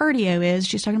what cardio is,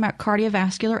 she's talking about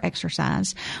cardiovascular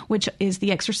exercise, which is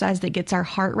the exercise that gets our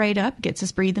heart rate up, gets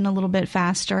us breathing a little bit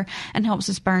faster, and helps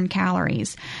us burn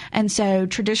calories. And so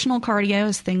traditional cardio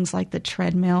is things like the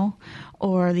treadmill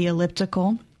or the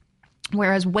elliptical,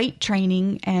 whereas weight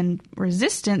training and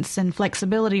resistance and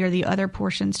flexibility are the other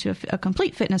portions to a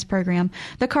complete fitness program.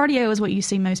 The cardio is what you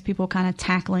see most people kind of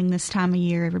tackling this time of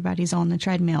year. Everybody's on the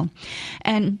treadmill.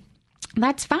 And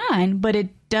that's fine, but it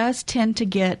does tend to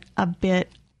get a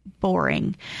bit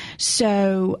boring.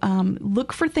 So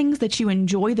look for things that you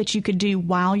enjoy that you could do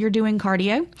while you're doing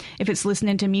cardio. If it's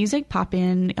listening to music, pop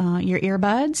in your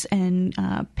earbuds and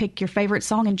pick your favorite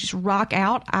song and just rock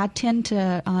out. I tend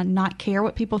to not care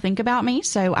what people think about me,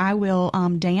 so I will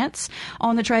dance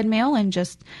on the treadmill and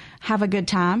just have a good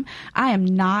time. I am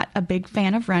not a big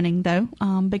fan of running, though,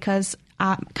 because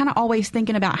I'm kind of always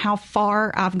thinking about how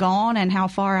far I've gone and how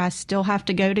far I still have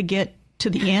to go to get to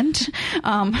the end.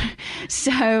 My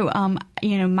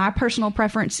personal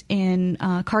preference in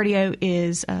cardio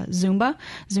is Zumba.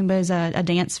 Zumba is a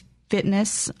dance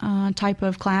fitness type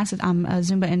of class. I'm a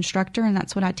Zumba instructor, and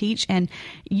that's what I teach. And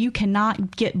you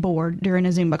cannot get bored during a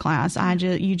Zumba class.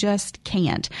 You just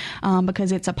can't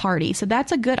because it's a party. So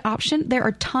that's a good option. There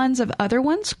are tons of other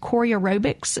ones. Choreo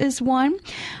aerobics is one.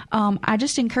 I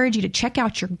just encourage you to check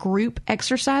out your group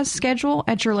exercise schedule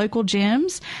at your local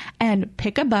gyms and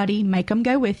pick a buddy, make them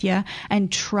go with you,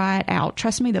 and try it out.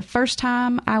 Trust me, the first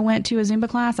time I went to a Zumba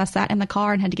class, I sat in the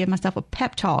car and had to give myself a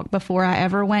pep talk before I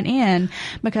ever went in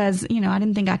because I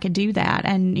didn't think I could do that.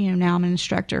 And, now I'm an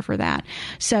instructor for that.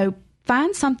 So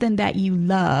find something that you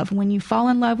love. When you fall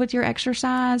in love with your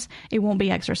exercise, it won't be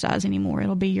exercise anymore.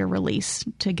 It'll be your release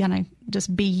to kind of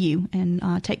just be you and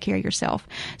take care of yourself.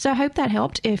 So I hope that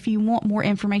helped. If you want more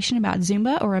information about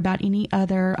Zumba or about any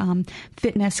other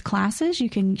fitness classes,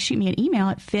 you can shoot me an email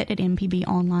at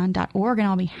fit@mpbonline.org, and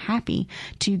I'll be happy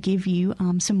to give you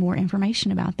some more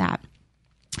information about that.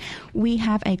 We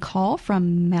have a call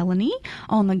from Melanie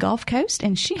on the Gulf Coast,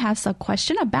 and she has a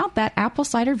question about that apple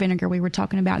cider vinegar we were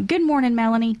talking about. Good morning,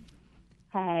 Melanie.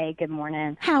 Hey, good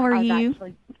morning. How are you?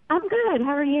 I'm good.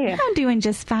 How are you? I'm doing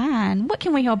just fine. What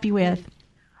can we help you with?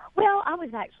 Well, I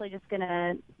was actually just going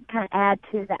to kind of add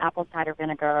to the apple cider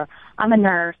vinegar. I'm a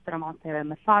nurse, but I'm also a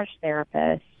massage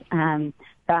therapist.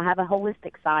 So I have a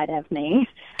holistic side of me.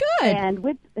 Good. And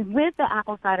with the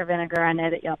apple cider vinegar, I know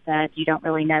that y'all said you don't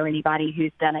really know anybody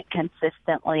who's done it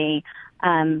consistently.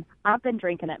 I've been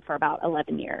drinking it for about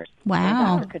 11 years.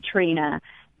 Wow. Dr. Katrina.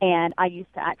 And I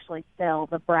used to actually sell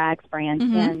the Bragg's brand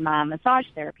in my massage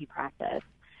therapy practice.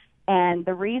 And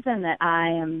the reason that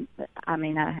I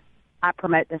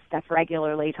promote this stuff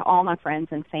regularly to all my friends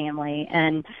and family,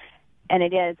 and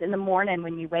it is in the morning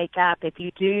when you wake up, if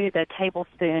you do the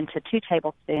tablespoon to 2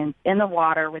 tablespoons in the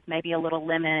water with maybe a little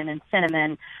lemon and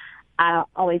cinnamon, I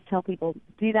always tell people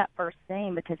do that first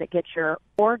thing because it gets your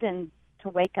organs to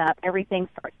wake up. Everything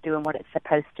starts doing what it's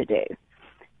supposed to do.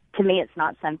 To me, it's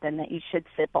not something that you should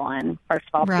sip on, first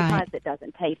of all, because it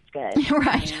doesn't taste good.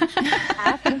 Right.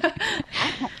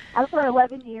 After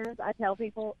 11 years, I tell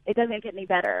people it doesn't get any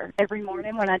better. Every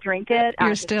morning when I drink it,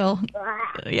 You're still,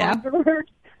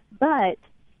 afterwards. But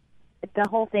the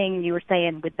whole thing you were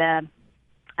saying with the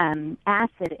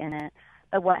acid in it,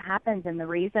 what happens, and the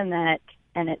reason that,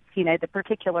 and it's, the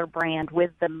particular brand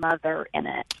with the mother in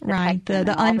it. Right,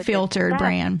 the unfiltered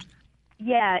brand.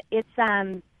 Yeah, it's,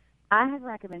 I have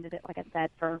recommended it, like I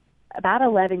said, for about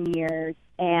 11 years,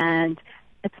 and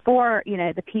it's for,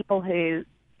 the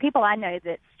people I know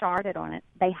that started on it,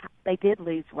 they did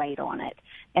lose weight on it,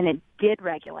 and it did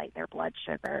regulate their blood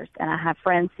sugars. And I have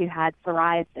friends who had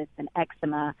psoriasis and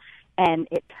eczema, and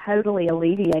it totally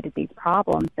alleviated these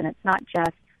problems. And it's not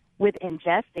just with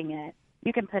ingesting it.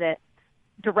 You can put it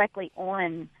directly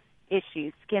on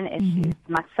issues, skin issues.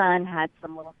 My son had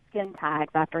some little skin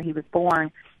tags after he was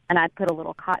born, and I'd put a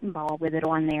little cotton ball with it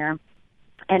on there.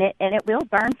 And it will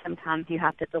burn sometimes. You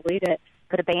have to dilute it,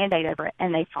 put a Band-Aid over it,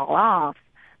 and they fall off.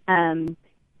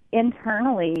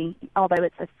 Internally, although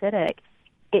it's acidic,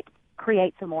 it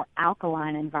creates a more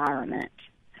alkaline environment.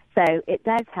 So it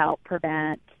does help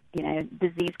prevent,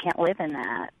 disease can't live in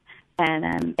that.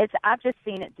 And I've just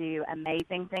seen it do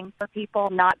amazing things for people,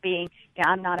 not being,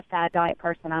 I'm not a fad diet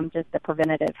person. I'm just a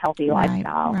preventative, healthy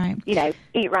lifestyle. Right.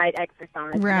 Eat right,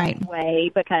 exercise the right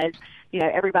way, because,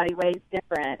 everybody weighs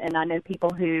different. And I know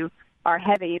people who are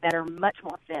heavy that are much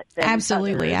more fit than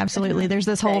absolutely others. Absolutely. There's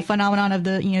this whole phenomenon of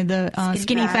the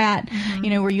skinny fat,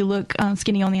 where you look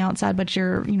skinny on the outside, but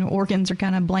your organs are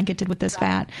kind of blanketed with this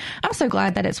fat. I'm so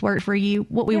glad that it's worked for you.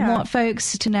 What we want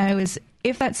folks to know is,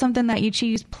 if that's something that you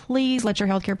choose, please let your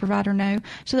healthcare provider know,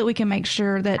 so that we can make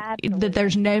sure that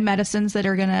there's no medicines that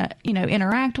are going to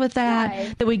interact with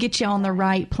that, that we get you on the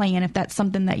right plan if that's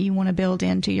something that you want to build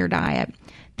into your diet.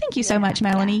 Thank you so much,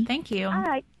 Melanie. Yeah, thank you. All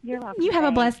right. You're welcome. You have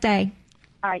a blessed day.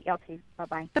 All right. Y'all too.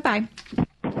 Bye-bye. Bye-bye.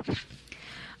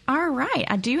 All right.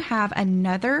 I do have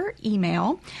another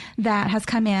email that has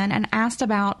come in and asked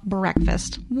about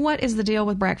breakfast. What is the deal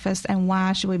with breakfast, and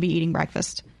why should we be eating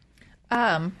breakfast?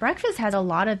 Breakfast has a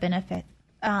lot of benefit.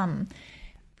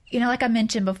 Like I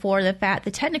mentioned before, the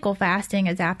technical fasting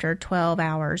is after 12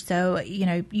 hours. So,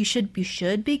 you should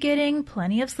be getting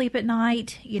plenty of sleep at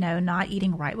night, not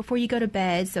eating right before you go to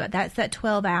bed. So that's that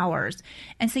 12 hours.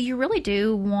 And so you really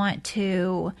do want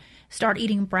to start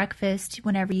eating breakfast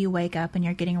whenever you wake up and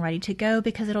you're getting ready to go,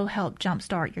 because it'll help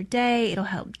jumpstart your day. It'll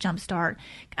help jumpstart,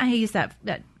 I use that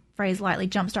phrase lightly,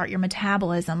 jumpstart your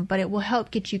metabolism, but it will help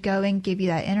get you going, give you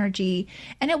that energy,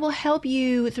 and it will help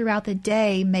you throughout the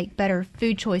day make better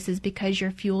food choices, because you're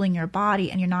fueling your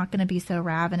body and you're not going to be so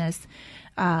ravenous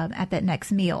at that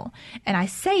next meal. And I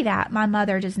say that my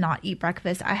mother does not eat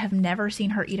breakfast. I have never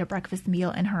seen her eat a breakfast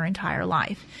meal in her entire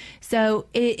life. So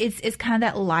it's kind of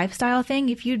that lifestyle thing.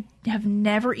 If you have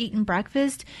never eaten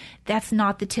breakfast, that's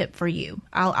not the tip for you.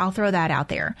 I'll throw that out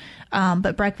there.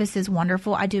 But breakfast is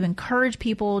wonderful. I do encourage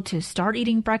people to start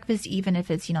eating breakfast, even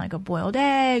if it's, like a boiled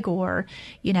egg or,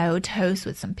 toast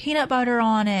with some peanut butter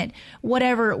on it,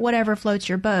 whatever floats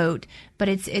your boat. But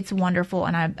it's wonderful.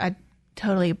 And I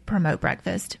totally promote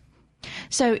breakfast.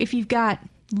 So if you've got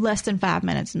less than 5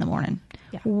 minutes in the morning,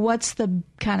 what's the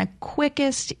kind of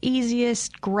quickest,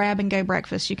 easiest grab and go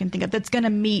breakfast you can think of that's going to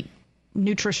meet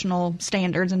nutritional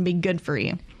standards and be good for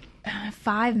you?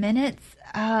 5 minutes?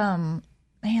 Man,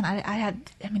 I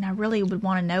really would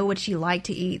want to know what you like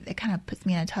to eat. It kind of puts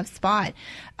me in a tough spot.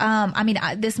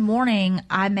 This morning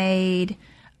I made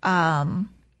an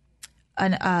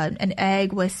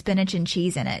egg with spinach and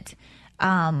cheese in it.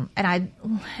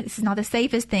 This is not the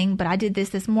safest thing, but I did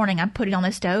this morning. I put it on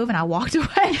the stove and I walked away.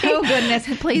 Oh goodness.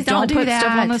 Please don't do put that.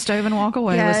 Stuff on the stove and walk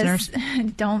away, listeners.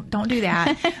 Don't do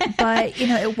that. But,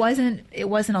 it wasn't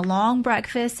a long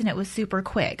breakfast, and it was super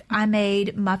quick. I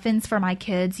made muffins for my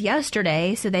kids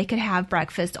yesterday so they could have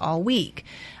breakfast all week.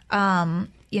 Things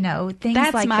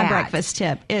That's like that. That's my breakfast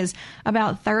tip, is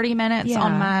about 30 minutes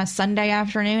on my Sunday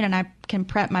afternoon, and I can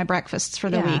prep my breakfasts for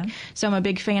the week. So I'm a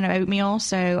big fan of oatmeal,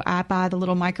 so I buy the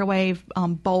little microwave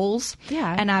bowls,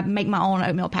 and I make my own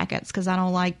oatmeal packets, because I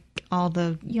don't like all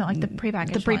the the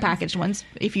prepackaged ones.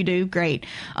 If you do, great.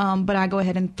 But I go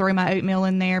ahead and throw my oatmeal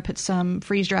in there, put some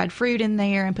freeze-dried fruit in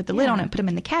there, and put the lid on it and put them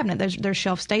in the cabinet. They're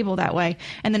shelf-stable that way.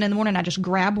 And then in the morning, I just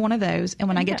grab one of those, and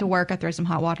when I get to work, I throw some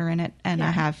hot water in it, and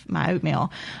I have my oatmeal.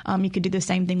 You could do the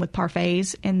same thing with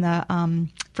parfaits in the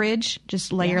fridge.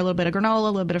 Just layer a little bit of granola,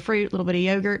 a little bit of fruit, a little bit of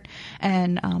yogurt,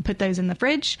 and put those in the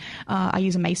fridge. I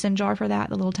use a mason jar for that,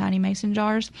 the little tiny mason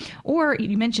jars. Or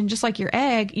you mentioned, just like your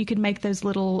egg, you could make those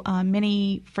little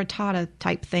mini frittata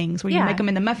type things where you make them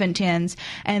in the muffin tins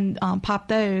and pop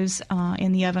those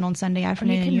in the oven on Sunday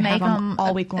afternoon. You can you make have them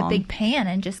all week long. A big pan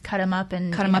and just cut them up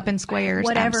and in squares.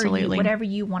 Absolutely, whatever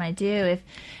you want to do.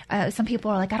 If some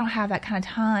people are like, I don't have that kind of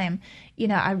time.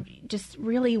 I just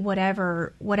really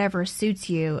whatever suits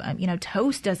you.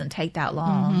 Toast doesn't take that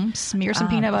long. Mm-hmm. Smear some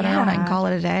peanut butter on it and call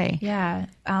it a day. Yeah.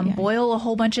 Boil a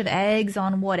whole bunch of eggs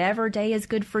on whatever day is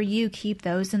good for you. Keep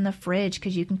those in the fridge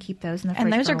because you can keep those in the fridge.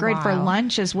 And those are great for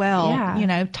lunch as well.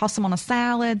 Yeah. Toss them on a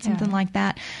salad, something like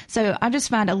that. So I just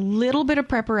find a little bit of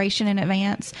preparation in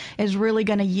advance is really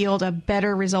going to yield a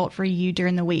better result for you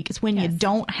during the week. It's when you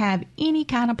don't have any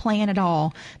kind of plan at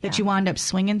all that you wind up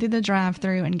swinging through the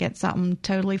drive-thru and get something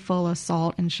totally full of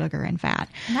salt and sugar and fat.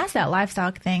 And that's that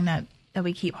lifestyle thing that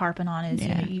we keep harping on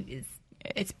is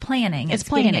it's planning. It's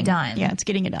getting it done. Yeah, it's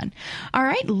getting it done. All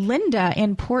right, Linda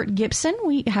in Port Gibson.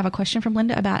 We have a question from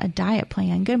Linda about a diet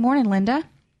plan. Good morning, Linda.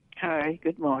 Hi,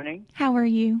 good morning. How are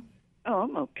you? Oh,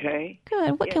 I'm okay.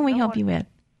 Good. What can we help you with?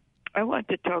 I want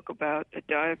to talk about a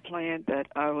diet plan that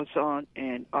I was on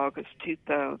in August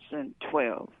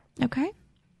 2012. Okay.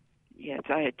 Yes,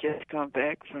 I had just come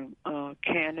back from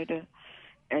Canada,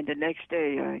 and the next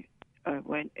day I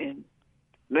went and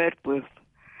met with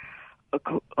a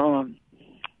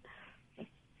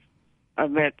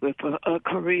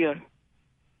career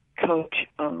coach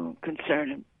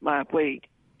concerning my weight.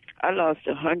 I lost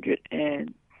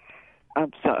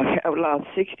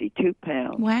 62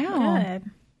 pounds. Wow. Good.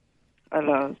 I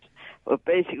lost,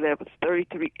 basically that was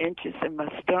 33 inches in my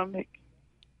stomach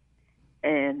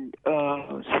and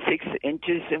 6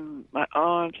 inches in my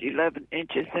arms, 11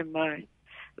 inches in my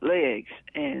legs.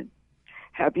 And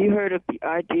have you heard of the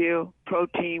Ideal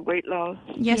Protein weight loss?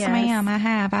 Yes, ma'am, I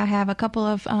have. I have a couple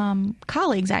of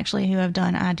colleagues, actually, who have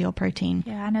done Ideal Protein.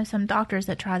 Yeah, I know some doctors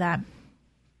that try that.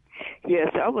 Yes,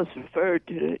 I was referred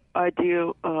to the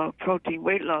Ideal Protein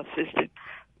weight loss system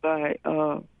by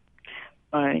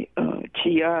my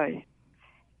GI,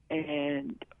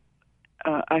 and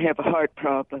I have a heart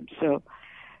problem, so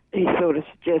he sort of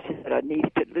suggested that I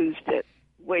needed to lose that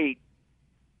weight,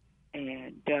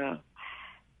 and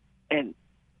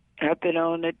I've been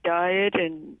on a diet,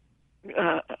 and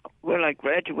I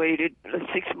graduated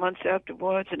 6 months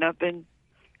afterwards, and I've been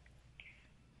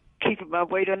keeping my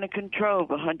weight under control,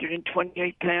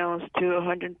 128 pounds to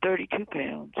 132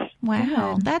 pounds.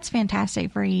 Wow, that's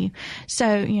fantastic for you. So,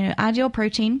 Ideal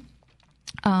Protein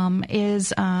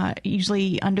is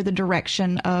usually under the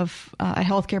direction of a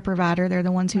healthcare provider. They're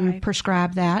the ones who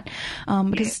prescribe that.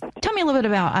 Because tell me a little bit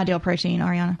about Ideal Protein,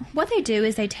 Ariana. What they do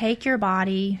is they take your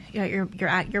body, your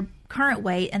current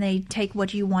weight, and they take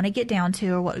what you want to get down to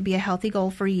or what would be a healthy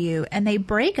goal for you, and they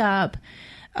break up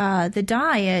the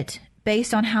diet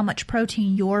based on how much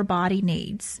protein your body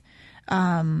needs,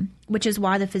 which is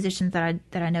why the physicians that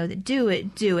I know that do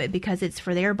it because it's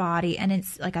for their body, and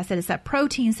it's like I said, it's that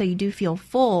protein, so you do feel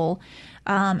full,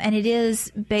 and it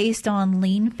is based on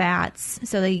lean fats.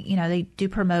 So they do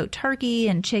promote turkey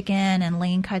and chicken and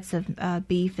lean cuts of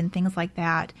beef and things like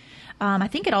that. I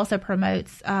think it also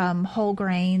promotes whole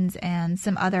grains and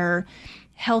some other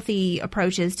healthy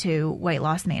approaches to weight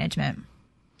loss management.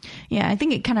 Yeah, I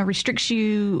think it kind of restricts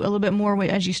you a little bit more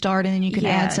as you start, and then you can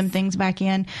add some things back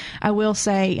in. I will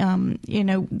say, one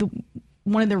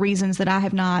of the reasons that I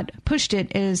have not pushed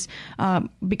it is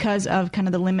because of kind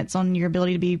of the limits on your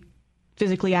ability to be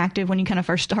physically active when you kind of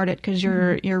first start it, because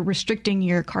you're restricting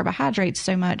your carbohydrates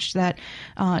so much that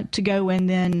to go and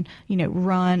then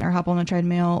run or hop on a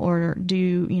treadmill or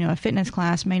do a fitness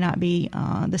class may not be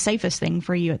the safest thing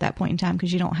for you at that point in time,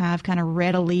 because you don't have kind of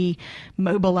readily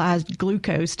mobilized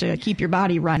glucose to keep your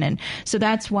body running. So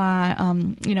that's why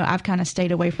I've kind of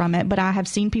stayed away from it. But I have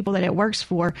seen people that it works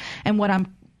for, and what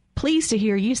I'm pleased to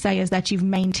hear you say is that you've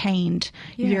maintained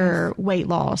your weight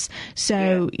loss.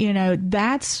 So,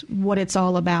 that's what it's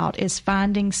all about, is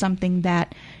finding something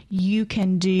that you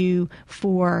can do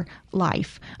for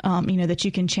life, that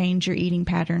you can change your eating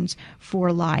patterns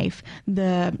for life.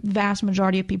 The vast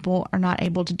majority of people are not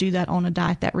able to do that on a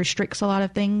diet that restricts a lot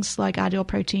of things like Ideal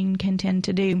Protein can tend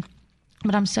to do.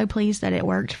 But I'm so pleased that it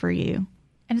worked for you.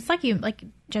 And it's like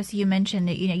Josie, you mentioned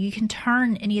that, you can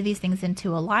turn any of these things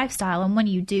into a lifestyle. And when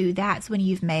you do, that's when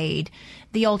you've made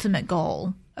the ultimate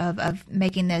goal of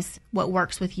making this what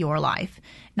works with your life.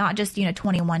 Not just,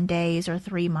 21 days or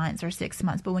 3 months or 6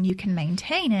 months, but when you can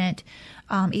maintain it,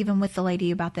 even with the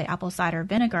lady about the apple cider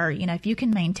vinegar, if you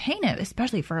can maintain it,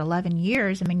 especially for 11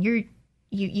 years, I mean,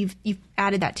 you've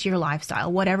added that to your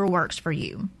lifestyle, whatever works for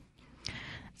you.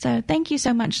 So thank you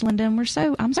so much, Linda. And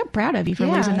I'm so proud of you for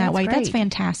losing that weight. Great. That's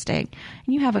fantastic.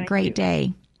 And you have a great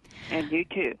day. And you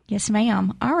too. Yes,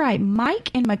 ma'am. All right,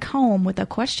 Mike in Macomb with a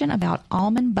question about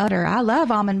almond butter. I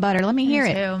love almond butter. Let me hear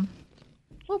it.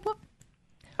 Whoop, whoop.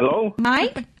 Hello?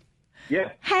 Mike? Yeah.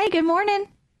 Hey, good morning.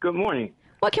 Good morning.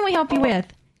 What can we help you with?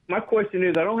 My question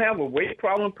is, I don't have a weight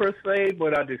problem per se,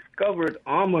 but I discovered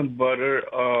almond butter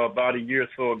about a year or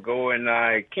so ago, and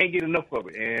I can't get enough of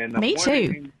it. And Me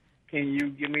too. Can you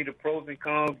give me the pros and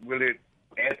cons? Will it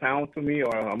add pounds to me,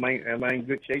 or am I in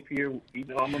good shape here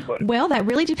eating almond butter? Well, that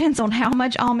really depends on how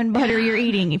much almond butter you're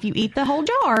eating. If you eat the whole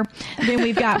jar, then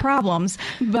we've got problems.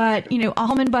 But,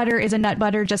 almond butter is a nut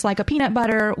butter just like a peanut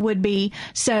butter would be.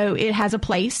 So it has a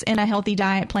place in a healthy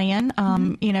diet plan.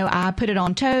 I put it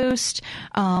on toast.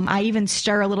 I even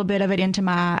stir a little bit of it into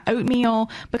my oatmeal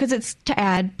because it's to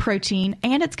add protein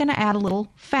and it's going to add a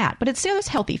little fat, but it still has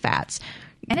healthy fats.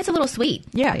 And it's a little sweet.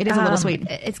 Yeah, it is a little sweet.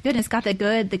 It's good. It's got the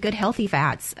good healthy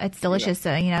fats. It's delicious.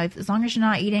 Yeah. As long as you're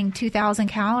not eating 2,000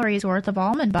 calories worth of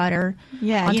almond butter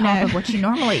on top of what you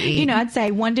normally eat. I'd say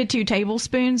 1 to 2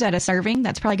 tablespoons at a serving.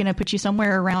 That's probably going to put you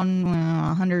somewhere around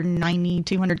 190,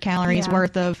 200 calories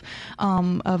worth of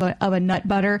a nut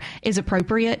butter is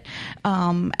appropriate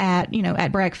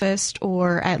at breakfast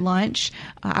or at lunch.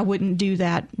 I wouldn't do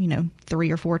that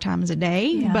 3 or 4 times a day.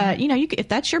 Yeah. But if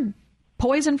that's your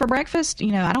poison for breakfast,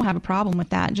 I don't have a problem with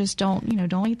that. Just don't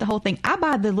eat the whole thing. I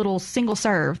buy the little single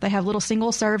serve. They have little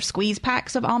single serve squeeze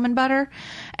packs of almond butter,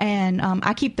 and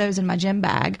I keep those in my gym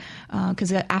bag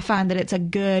because I find that it's a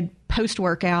good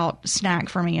post-workout snack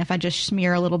for me. If I just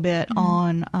smear a little bit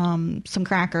on some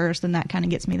crackers, then that kind of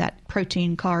gets me that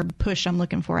protein carb push I'm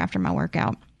looking for after my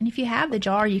workout. And if you have the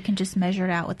jar, you can just measure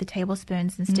it out with the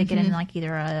tablespoons and stick it in like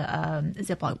either a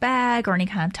Ziploc bag or any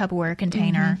kind of Tupperware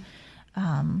container.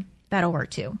 That'll work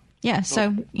too. Yeah,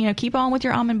 so, keep on with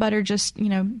your almond butter. Just,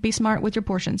 be smart with your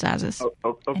portion sizes.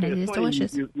 Okay. And it is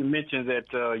delicious. You mentioned that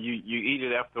you eat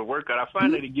it after a workout. I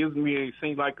find that it gives me, it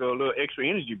seems like a little extra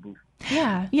energy boost.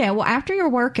 Yeah. Yeah, well, after your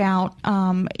workout,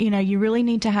 you really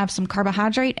need to have some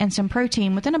carbohydrate and some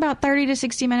protein within about 30 to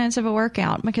 60 minutes of a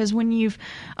workout, because when you've,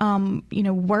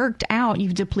 worked out,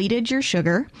 you've depleted your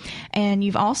sugar, and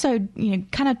you've also,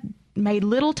 kind of made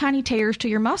little tiny tears to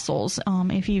your muscles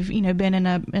if you've been in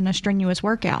a strenuous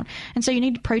workout, and so you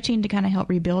need protein to kind of help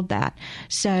rebuild that.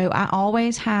 So I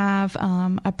always have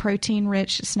a protein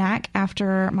rich snack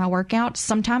after my workout.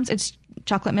 Sometimes it's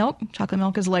chocolate milk. Chocolate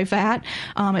milk is low fat.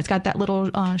 It's got that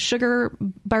little sugar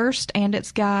burst, and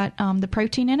it's got the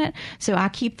protein in it. So I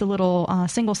keep the little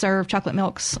single serve chocolate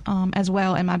milks as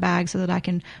well in my bag so that I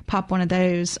can pop one of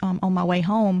those on my way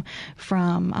home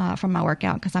from my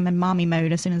workout, because I'm in mommy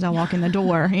mode as soon as I walk in the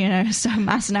door. So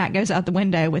my snack goes out the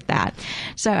window with that.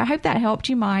 So I hope that helped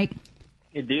you, Mike.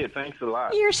 It did. Thanks a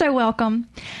lot. You're so welcome.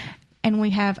 And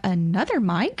we have another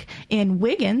Mike in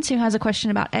Wiggins who has a question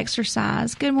about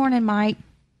exercise. Good morning, Mike.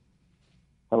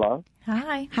 Hello.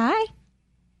 Hi. Hi.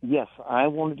 Yes, I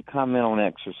wanted to comment on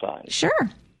exercise. Sure.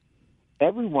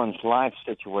 Everyone's life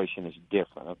situation is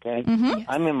different, okay? Mm-hmm. Yes.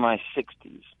 I'm in my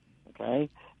 60s, okay?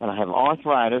 And I have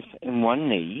arthritis in one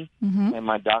knee,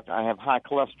 and I have high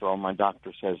cholesterol. My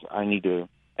doctor says I need to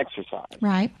exercise.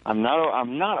 Right. I'm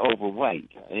not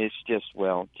overweight. It's just,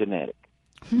 genetic.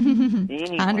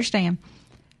 Anyway, I understand.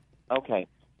 Okay,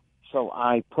 so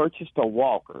I purchased a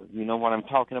walker. You know what I'm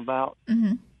talking about?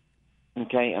 Mm-hmm.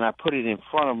 Okay, and I put it in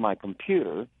front of my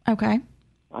computer. Okay.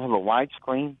 I have a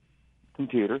widescreen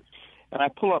computer, and I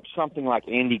pull up something like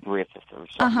Andy Griffith or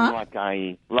something like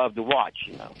I love to watch,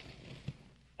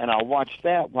 And I'll watch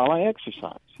that while I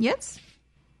exercise. Yes.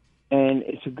 And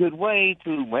it's a good way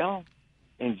to,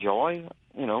 enjoy,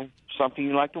 something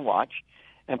you like to watch.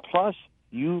 And plus,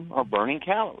 you are burning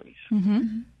calories.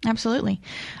 Mm-hmm. Absolutely.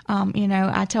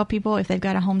 I tell people if they've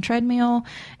got a home treadmill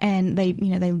and they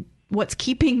what's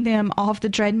keeping them off the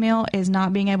treadmill is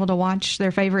not being able to watch their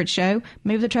favorite show,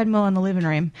 move the treadmill in the living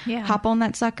room. Yeah. Hop on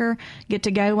that sucker, get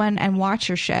to going, and watch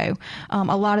your show.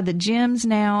 A lot of the gyms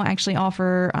now actually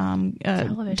offer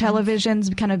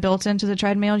televisions kind of built into the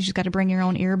treadmill. You just got to bring your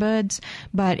own earbuds.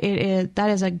 But that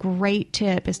is a great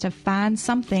tip, is to find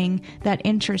something that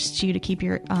interests you to keep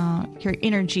your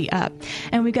energy up.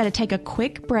 And we've got to take a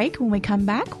quick break. When we come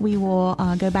back, we will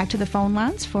go back to the phone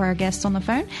lines for our guests on the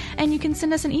phone. And you can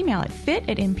send us an email at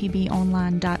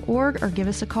fit@mpbonline.org or give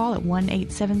us a call at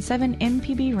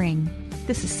 1-877-MPB-RING.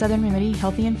 This is Southern Remedy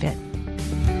Healthy and Fit.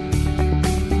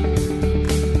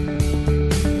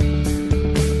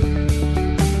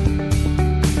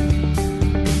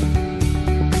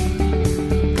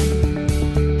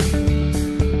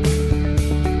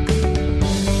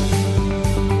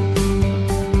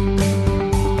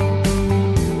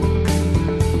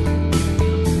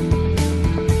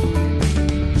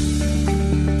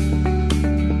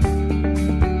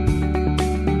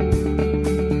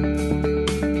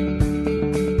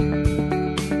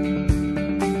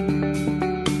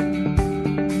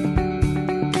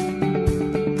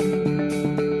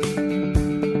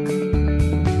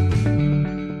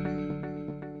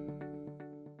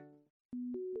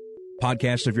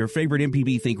 Podcasts of your favorite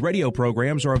MPB Think Radio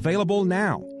programs are available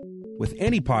now. With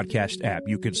any podcast app,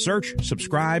 you can search,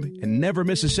 subscribe, and never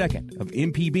miss a second of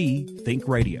MPB Think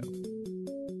Radio.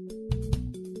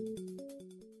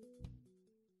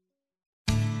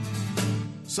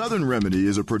 Southern Remedy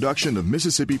is a production of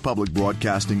Mississippi Public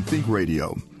Broadcasting Think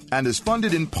Radio and is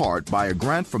funded in part by a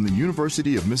grant from the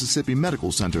University of Mississippi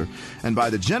Medical Center and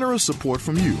by the generous support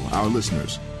from you, our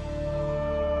listeners.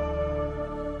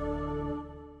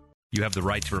 You have the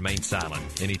right to remain silent.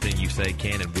 Anything you say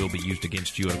can and will be used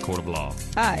against you in a court of law.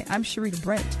 Hi, I'm Sharita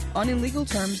Brent. On In Legal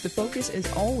Terms, the focus is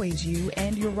always you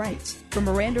and your rights. From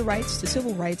Miranda rights to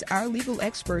civil rights, our legal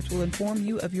experts will inform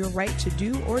you of your right to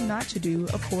do or not to do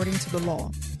according to the law.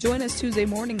 Join us Tuesday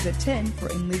mornings at 10 for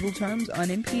In Legal Terms on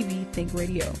MPB Think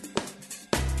Radio.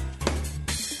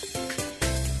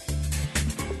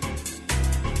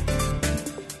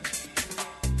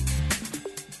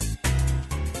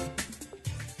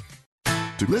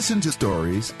 To listen to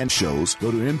stories and shows,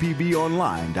 go to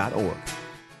mpbonline.org.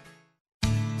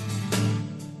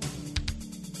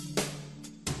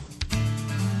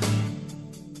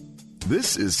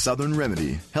 This is Southern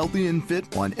Remedy, Healthy and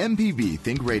Fit on MPB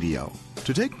Think Radio.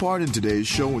 To take part in today's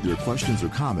show with your questions or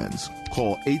comments,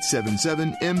 call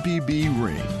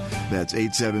 877-MPB-RING. That's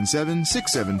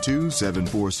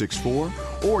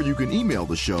 877-672-7464. Or you can email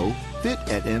the show,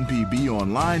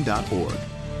 fit@mpbonline.org.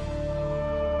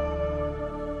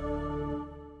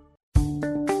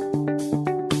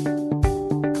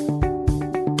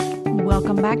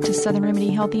 Welcome back to Southern Remedy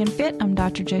Healthy and Fit. I'm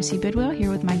Dr. Josie Bidwell here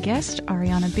with my guest,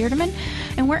 Ariana Beardeman,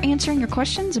 and we're answering your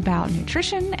questions about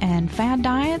nutrition and fad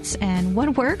diets and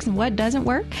what works and what doesn't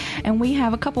work. And we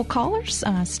have a couple callers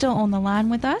still on the line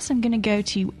with us. I'm going to go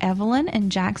to Evelyn in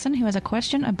Jackson, who has a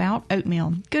question about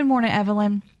oatmeal. Good morning,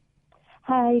 Evelyn.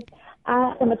 Hi,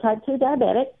 I am a type 2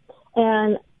 diabetic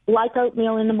and like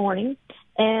oatmeal in the morning.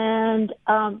 And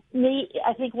I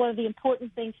think one of the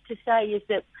important things to say is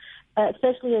that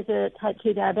especially as a type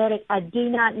 2 diabetic, I do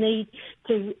not need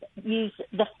to use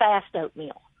the fast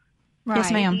oatmeal. Right.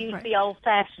 Yes, ma'am. I use the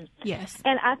old-fashioned. Yes.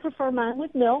 And I prefer mine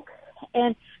with milk,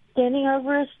 and standing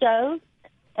over a stove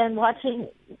and watching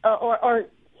or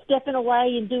stepping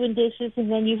away and doing dishes,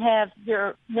 and then you have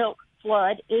your milk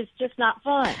flood is just not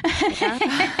fun. You know?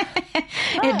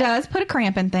 It does put a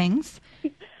cramp in things.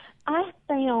 I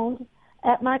found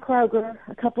at my Kroger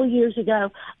a couple of years ago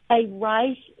a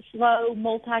rice slow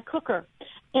multi-cooker,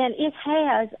 and it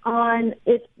has on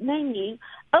its menu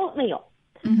oatmeal.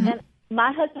 Mm-hmm. And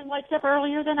my husband wakes up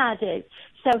earlier than I do,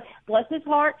 so bless his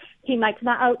heart, he makes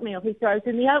my oatmeal. He throws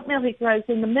in the oatmeal, he throws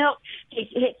in the milk, he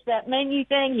hits that menu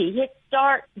thing, he hits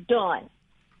start, done.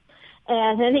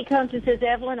 And then he comes and says,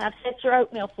 Evelyn, I've set your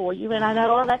oatmeal for you. And I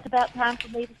know, oh, that's about time for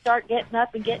me to start getting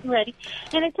up and getting ready.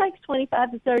 And it takes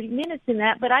 25 to 30 minutes in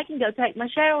that, but I can go take my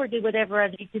shower, do whatever I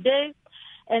need to do.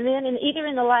 And then either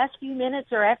in the last few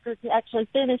minutes or after it's actually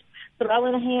finished, throw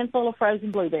in a handful of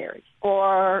frozen blueberries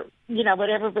or,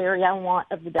 whatever berry I want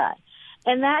of the day.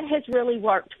 And that has really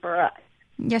worked for us.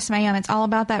 Yes, ma'am. It's all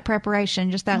about that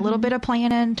preparation, just that little bit of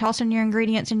planning, tossing your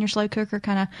ingredients in your slow cooker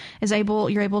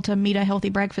you're able to meet a healthy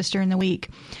breakfast during the week.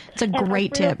 It's a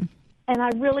great tip. And I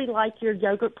really like your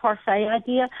yogurt parfait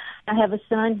idea. I have a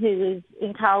son who is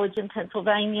in college in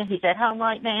Pennsylvania. He's at home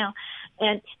right now,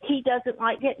 and he doesn't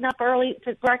like getting up early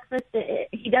for breakfast.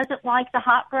 He doesn't like the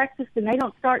hot breakfast, and they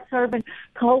don't start serving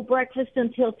cold breakfast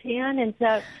until 10. And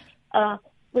so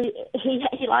he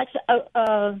likes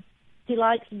he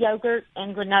likes yogurt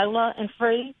and granola and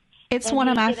fruit. It's one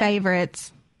of my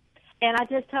favorites. And I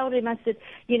just told him, I said,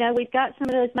 we've got some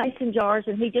of those mason jars,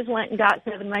 and he just went and got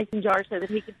 7 mason jars so that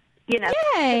he could, so that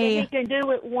he can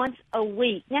do it once a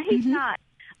week. Now, he's not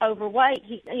overweight.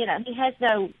 He has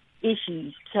no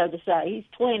issues, so to say. He's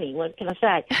 20. What can I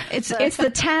say? It's the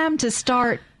time to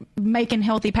start making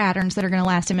healthy patterns that are going to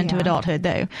last him into adulthood,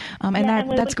 though.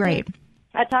 That's great.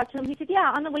 I talked to him. He said,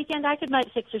 on the weekend I could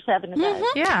make 6 or 7 of those.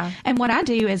 Mm-hmm. Yeah. And what I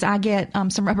do is I get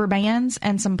some rubber bands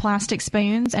and some plastic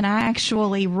spoons, and I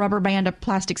actually rubber band a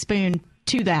plastic spoon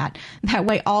to that. That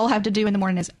way all I have to do in the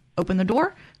morning is open the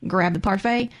door, grab the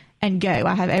parfait, and go.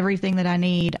 I have everything that I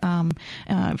need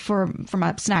for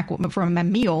my snack, for my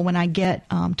meal when I get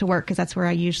to work, because that's where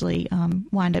I usually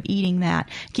wind up eating that.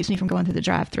 It keeps me from going through the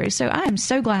drive-thru. So I am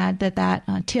so glad that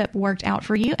tip worked out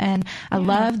for you, and I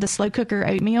love the slow cooker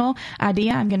oatmeal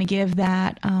idea. I'm going to give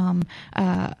that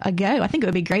a go. I think it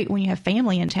would be great when you have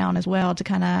family in town as well to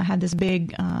kind of have this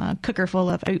big cooker full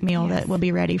of oatmeal that will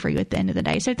be ready for you at the end of the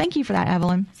day. So thank you for that,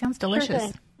 Evelyn. Sounds delicious.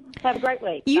 Sure. Have a great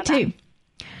week. You Bye-bye. too.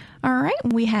 All right,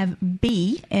 we have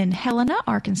B in Helena,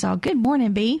 Arkansas. Good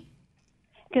morning, B.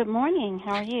 Good morning.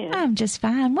 How are you? I'm just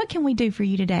fine. What can we do for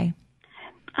you today?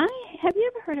 Have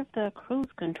you ever heard of the cruise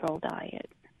control diet?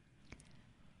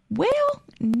 Well,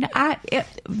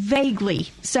 vaguely.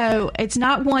 So it's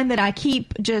not one that I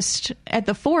keep just at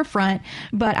the forefront,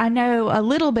 but I know a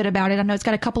little bit about it. I know it's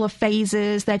got a couple of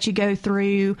phases that you go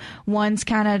through. One's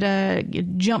kind of to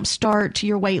jumpstart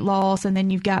your weight loss, and then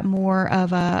you've got more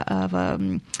of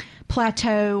a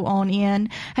plateau on in.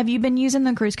 Have you been using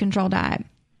the cruise control diet?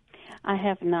 I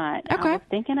have not. Okay. I was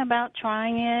thinking about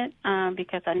trying it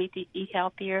because I need to eat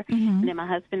healthier. Mm-hmm. And then my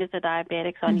husband is a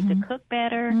diabetic, so I need to cook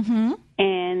better. Mm-hmm.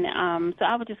 And so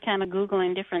I was just kind of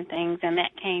Googling different things, and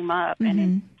that came up.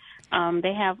 And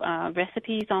they have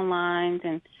recipes online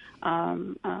and,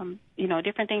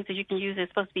 different things that you can use.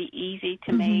 It's supposed to be easy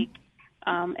to make.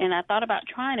 And I thought about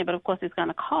trying it, but of course it's going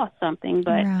to cost something.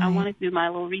 But I wanted to do my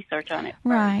little research on it first.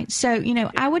 Right. So,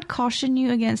 I would caution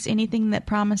you against anything that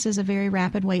promises a very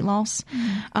rapid weight loss.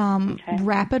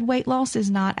 Rapid weight loss is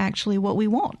not actually what we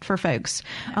want for folks.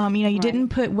 You didn't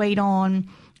put weight on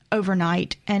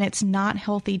overnight, and it's not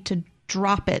healthy to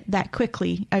drop it that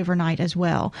quickly overnight as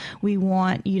well. We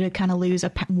want you to kind of lose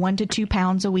 1 to 2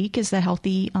 pounds a week is the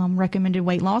healthy recommended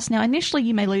weight loss. Now, initially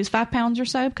you may lose 5 pounds or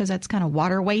so because that's kind of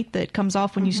water weight that comes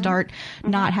off when you start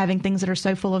not having things that are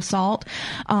so full of salt.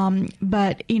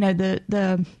 But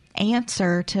the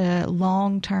answer to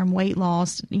long-term weight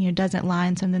loss, doesn't lie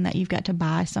in something that you've got to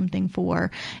buy something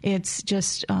for. It's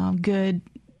just good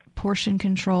portion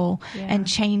control and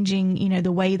changing,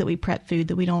 the way that we prep food,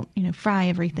 that we don't, fry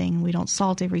everything. We don't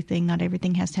salt everything. Not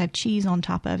everything has to have cheese on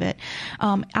top of it.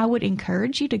 I would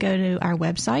encourage you to go to our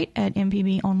website at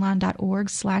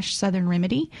mpbonline.org/Southern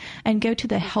Remedy and go to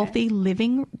the Healthy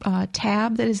Living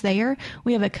tab that is there.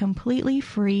 We have a completely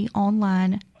free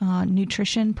online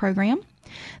nutrition program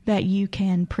that you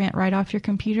can print right off your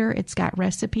computer. It's got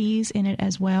recipes in it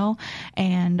as well,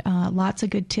 and lots of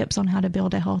good tips on how to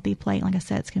build a healthy plate. Like I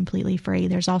said, it's completely free.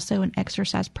 There's also an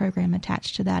exercise program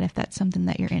attached to that if that's something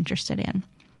that you're interested in.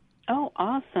 Oh,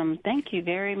 awesome. Thank you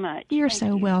very much. You're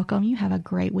so welcome. You have a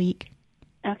great week.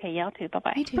 Okay, y'all too.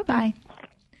 Bye-bye. You too. Bye-bye.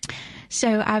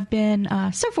 So I've been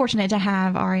so fortunate to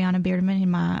have Ariana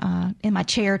Beardeman in my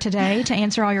chair today to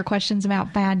answer all your questions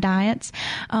about fad diets.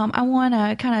 I want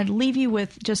to kind of leave you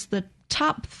with just the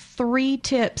top 3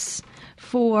 tips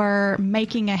for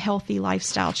making a healthy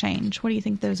lifestyle change. What do you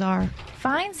think those are?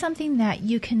 Find something that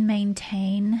you can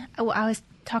maintain. I was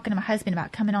talking to my husband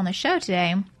about coming on the show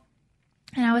today,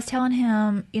 and I was telling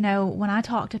him, when I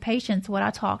talk to patients, what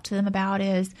I talk to them about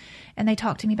is, and they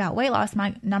talk to me about weight loss,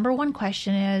 my number one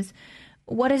question is,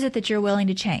 what is it that you're willing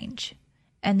to change?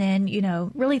 And then,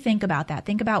 really think about that.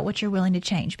 Think about what you're willing to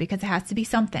change, because it has to be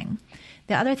something.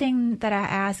 The other thing that I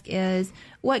ask is,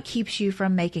 what keeps you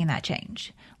from making that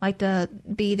change? Like the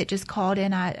bee that just called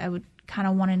in, I would kind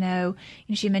of want to know,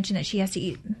 she mentioned that she has to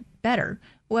eat better.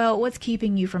 Well, what's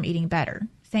keeping you from eating better?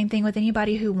 Same thing with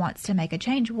anybody who wants to make a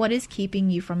change. What is keeping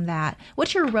you from that?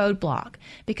 What's your roadblock?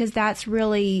 Because that's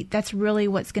really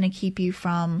what's going to keep you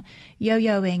from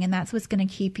yo-yoing, and that's what's going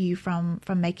to keep you from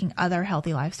making other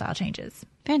healthy lifestyle changes.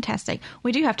 Fantastic.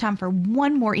 We do have time for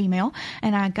one more email,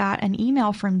 and I got an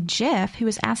email from Jeff who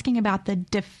was asking about the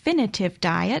definitive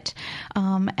diet,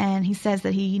 and he says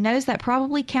that he knows that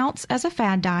probably counts as a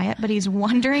fad diet, but he's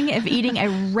wondering if eating a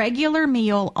regular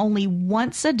meal only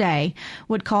once a day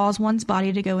would cause one's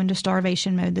body to go into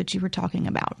starvation mode that you were talking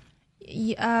about.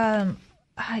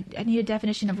 I need a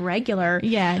definition of regular.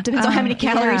 Yeah, it depends on how many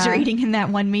calories you're eating in that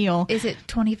one meal. Is it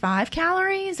 25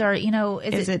 calories or,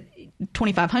 is it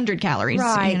 2,500 calories?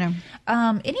 Right.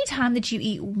 Anytime that you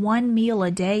eat one meal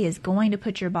a day is going to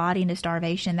put your body into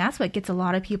starvation. That's what gets a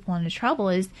lot of people into trouble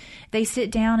is they sit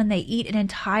down and they eat an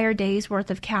entire day's worth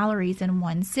of calories in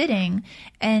one sitting,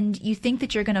 and you think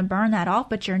that you're going to burn that off,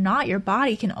 but you're not. Your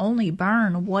body can only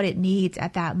burn what it needs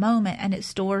at that moment, and it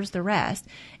stores the rest.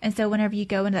 And so whenever you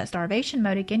go into that starvation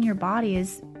mode, again, your body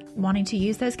is wanting to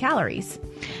use those calories.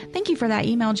 Thank you for that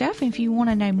email, Jeff. If you want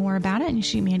to know more about it, you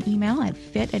shoot me an email at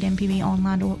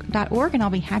fit@mpbonline.org, and I'll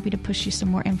be happy to push you some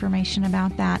more information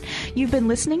about that. You've been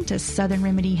listening to Southern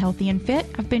Remedy Healthy and Fit.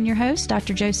 I've been your host,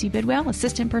 Dr. Josie Bidwell,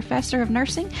 Assistant Professor of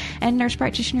Nursing and Nurse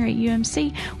Practitioner at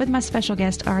UMC, with my special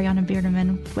guest, Ariana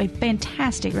Beardeman, a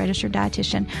fantastic registered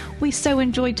dietitian. We so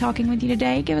enjoyed talking with you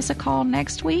today. Give us a call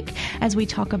next week as we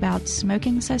talk about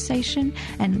smoking cessation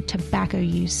and tobacco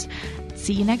use.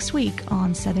 See you next week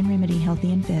on Southern Remedy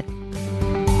Healthy and Fit.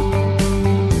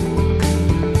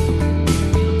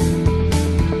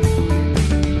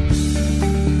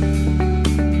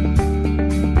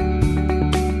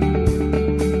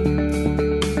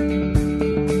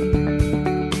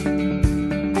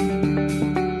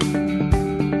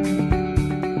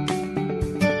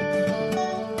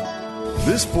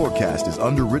 This forecast is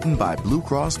underwritten by Blue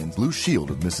Cross and Blue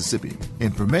Shield of Mississippi.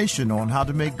 Information on how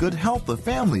to make good health a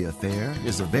family affair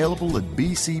is available at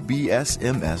bcbsms.com.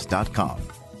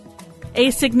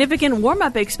 A significant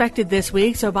warm-up expected this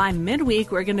week, so by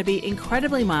midweek we're going to be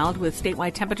incredibly mild with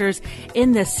statewide temperatures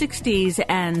in the 60s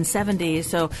and 70s.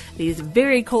 So these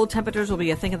very cold temperatures will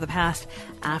be a thing of the past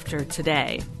after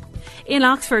today. In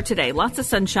Oxford today, lots of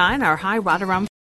sunshine. Our high right around